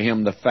killed for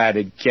him the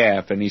fatted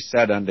calf. And he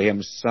said unto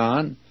him,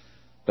 Son,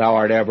 thou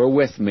art ever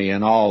with me,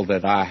 and all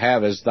that I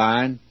have is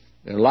thine.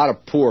 There are a lot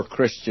of poor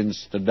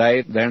Christians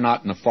today. They're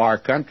not in the far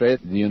country.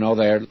 You know,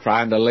 they're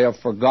trying to live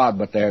for God,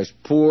 but they're as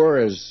poor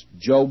as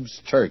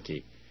Job's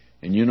turkey.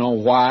 And you know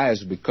why?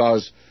 It's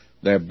because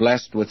they're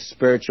blessed with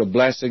spiritual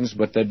blessings,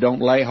 but they don't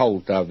lay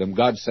hold of them.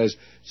 God says,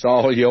 it's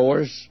all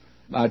yours.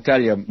 I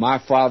tell you, my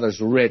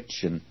Father's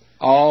rich in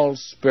all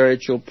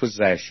spiritual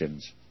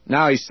possessions.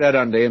 Now he said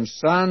unto him,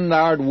 Son,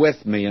 thou art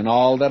with me, and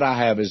all that I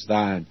have is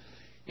thine.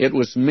 It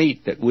was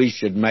meet that we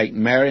should make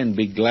merry and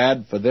be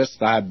glad, for this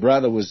thy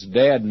brother was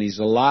dead, and he's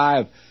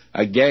alive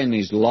again.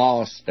 He's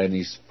lost, and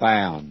he's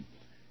found.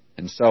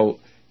 And so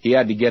he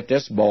had to get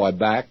this boy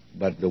back,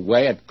 but the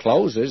way it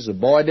closes, the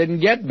boy didn't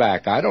get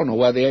back. I don't know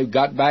whether he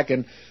got back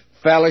in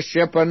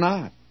fellowship or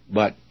not,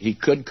 but he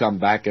could come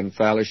back in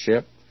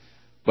fellowship.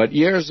 But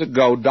years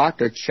ago,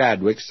 Dr.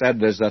 Chadwick said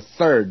there's a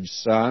third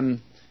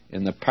son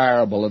in the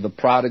parable of the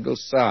prodigal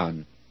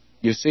son.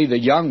 You see, the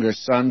younger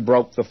son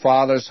broke the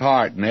father's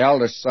heart, and the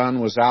elder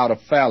son was out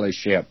of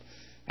fellowship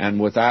and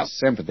without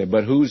sympathy.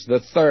 But who's the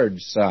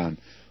third son?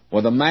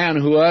 Well, the man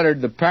who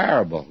uttered the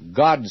parable,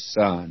 God's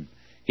son.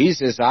 He's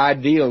his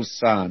ideal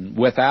son,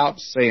 without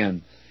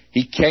sin.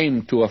 He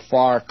came to a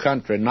far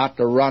country, not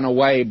to run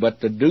away,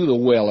 but to do the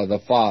will of the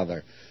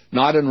Father.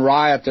 Not in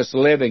riotous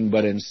living,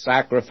 but in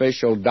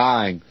sacrificial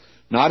dying.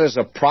 Not as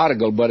a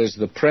prodigal, but as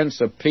the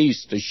Prince of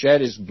Peace, to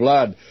shed His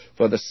blood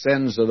for the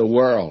sins of the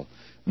world.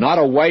 Not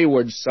a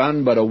wayward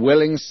son, but a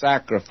willing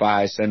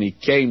sacrifice, and He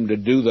came to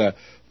do the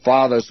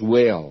Father's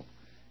will.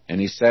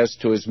 And He says,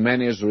 to as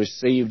many as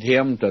received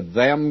Him, to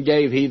them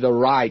gave He the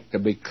right to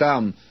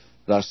become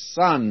the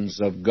sons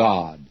of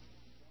God.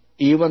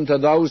 Even to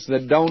those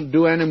that don't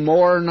do any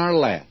more nor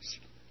less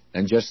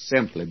than just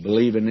simply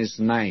believe in His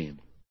name.